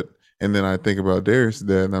 But, and then I think about Darius'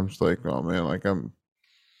 dad, and I'm just like, oh man, like, I'm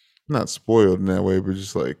not spoiled in that way, but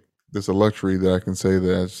just like, there's a luxury that I can say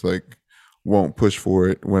that I just like won't push for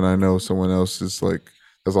it when I know someone else is like,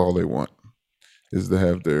 that's all they want is to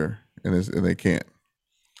have and they can't.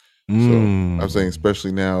 So I'm saying,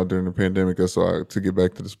 especially now during the pandemic, to get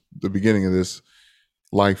back to the beginning of this,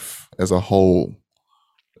 life as a whole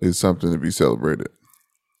is something to be celebrated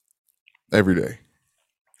every day.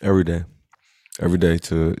 Every day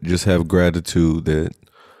to just have gratitude that,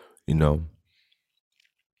 you know,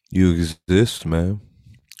 you exist, man.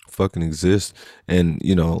 Fucking exist. And,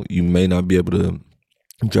 you know, you may not be able to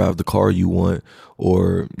drive the car you want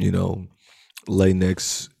or, you know, lay in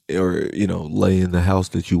the house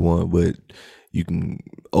that you want, but you can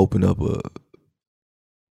open up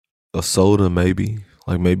a soda maybe.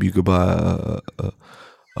 Like maybe you could buy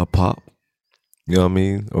a pop. You know what I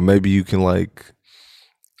mean? Or maybe you can like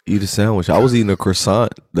eat a sandwich. I was eating a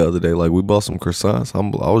croissant the other day. Like we bought some croissants. I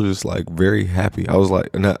was just like very happy. I was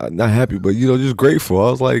like not happy, but just grateful.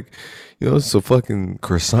 I was like, it's a fucking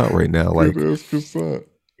croissant right now. Like croissant.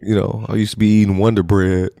 I used to be eating Wonder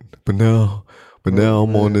Bread, but now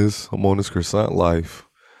I'm on this croissant life.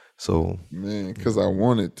 So man, because I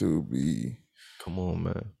want it to be. Come on,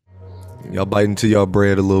 man. Y'all bite into y'all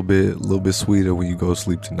bread a little bit sweeter when you go to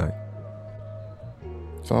sleep tonight.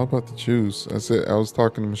 It's all about the juice. I was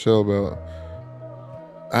talking to Michelle about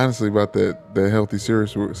that healthy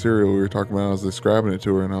cereal we were talking about. I was describing it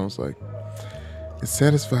to her, and I was like, it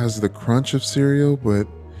satisfies the crunch of cereal, but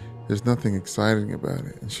there's nothing exciting about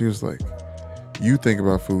it. And she was like, you think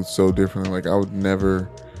about food so differently. Like I would never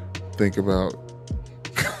think about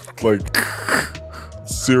like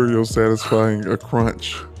cereal satisfying a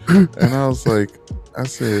crunch. And I was like, I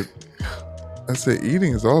said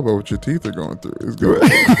eating is all about what your teeth are going through. It's going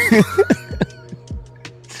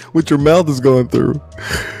what your mouth is going through.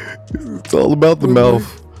 It's all about the mouth.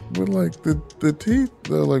 But like the teeth,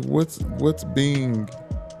 though, like what's being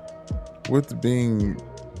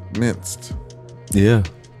minced. Yeah,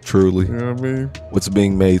 truly. You know what I mean? What's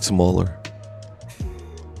being made smaller.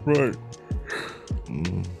 Right.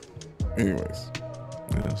 Anyways.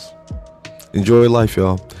 Yes. Enjoy life,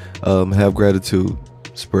 y'all. Have gratitude.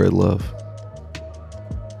 Spread love.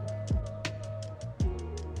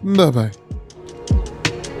 Bye-bye.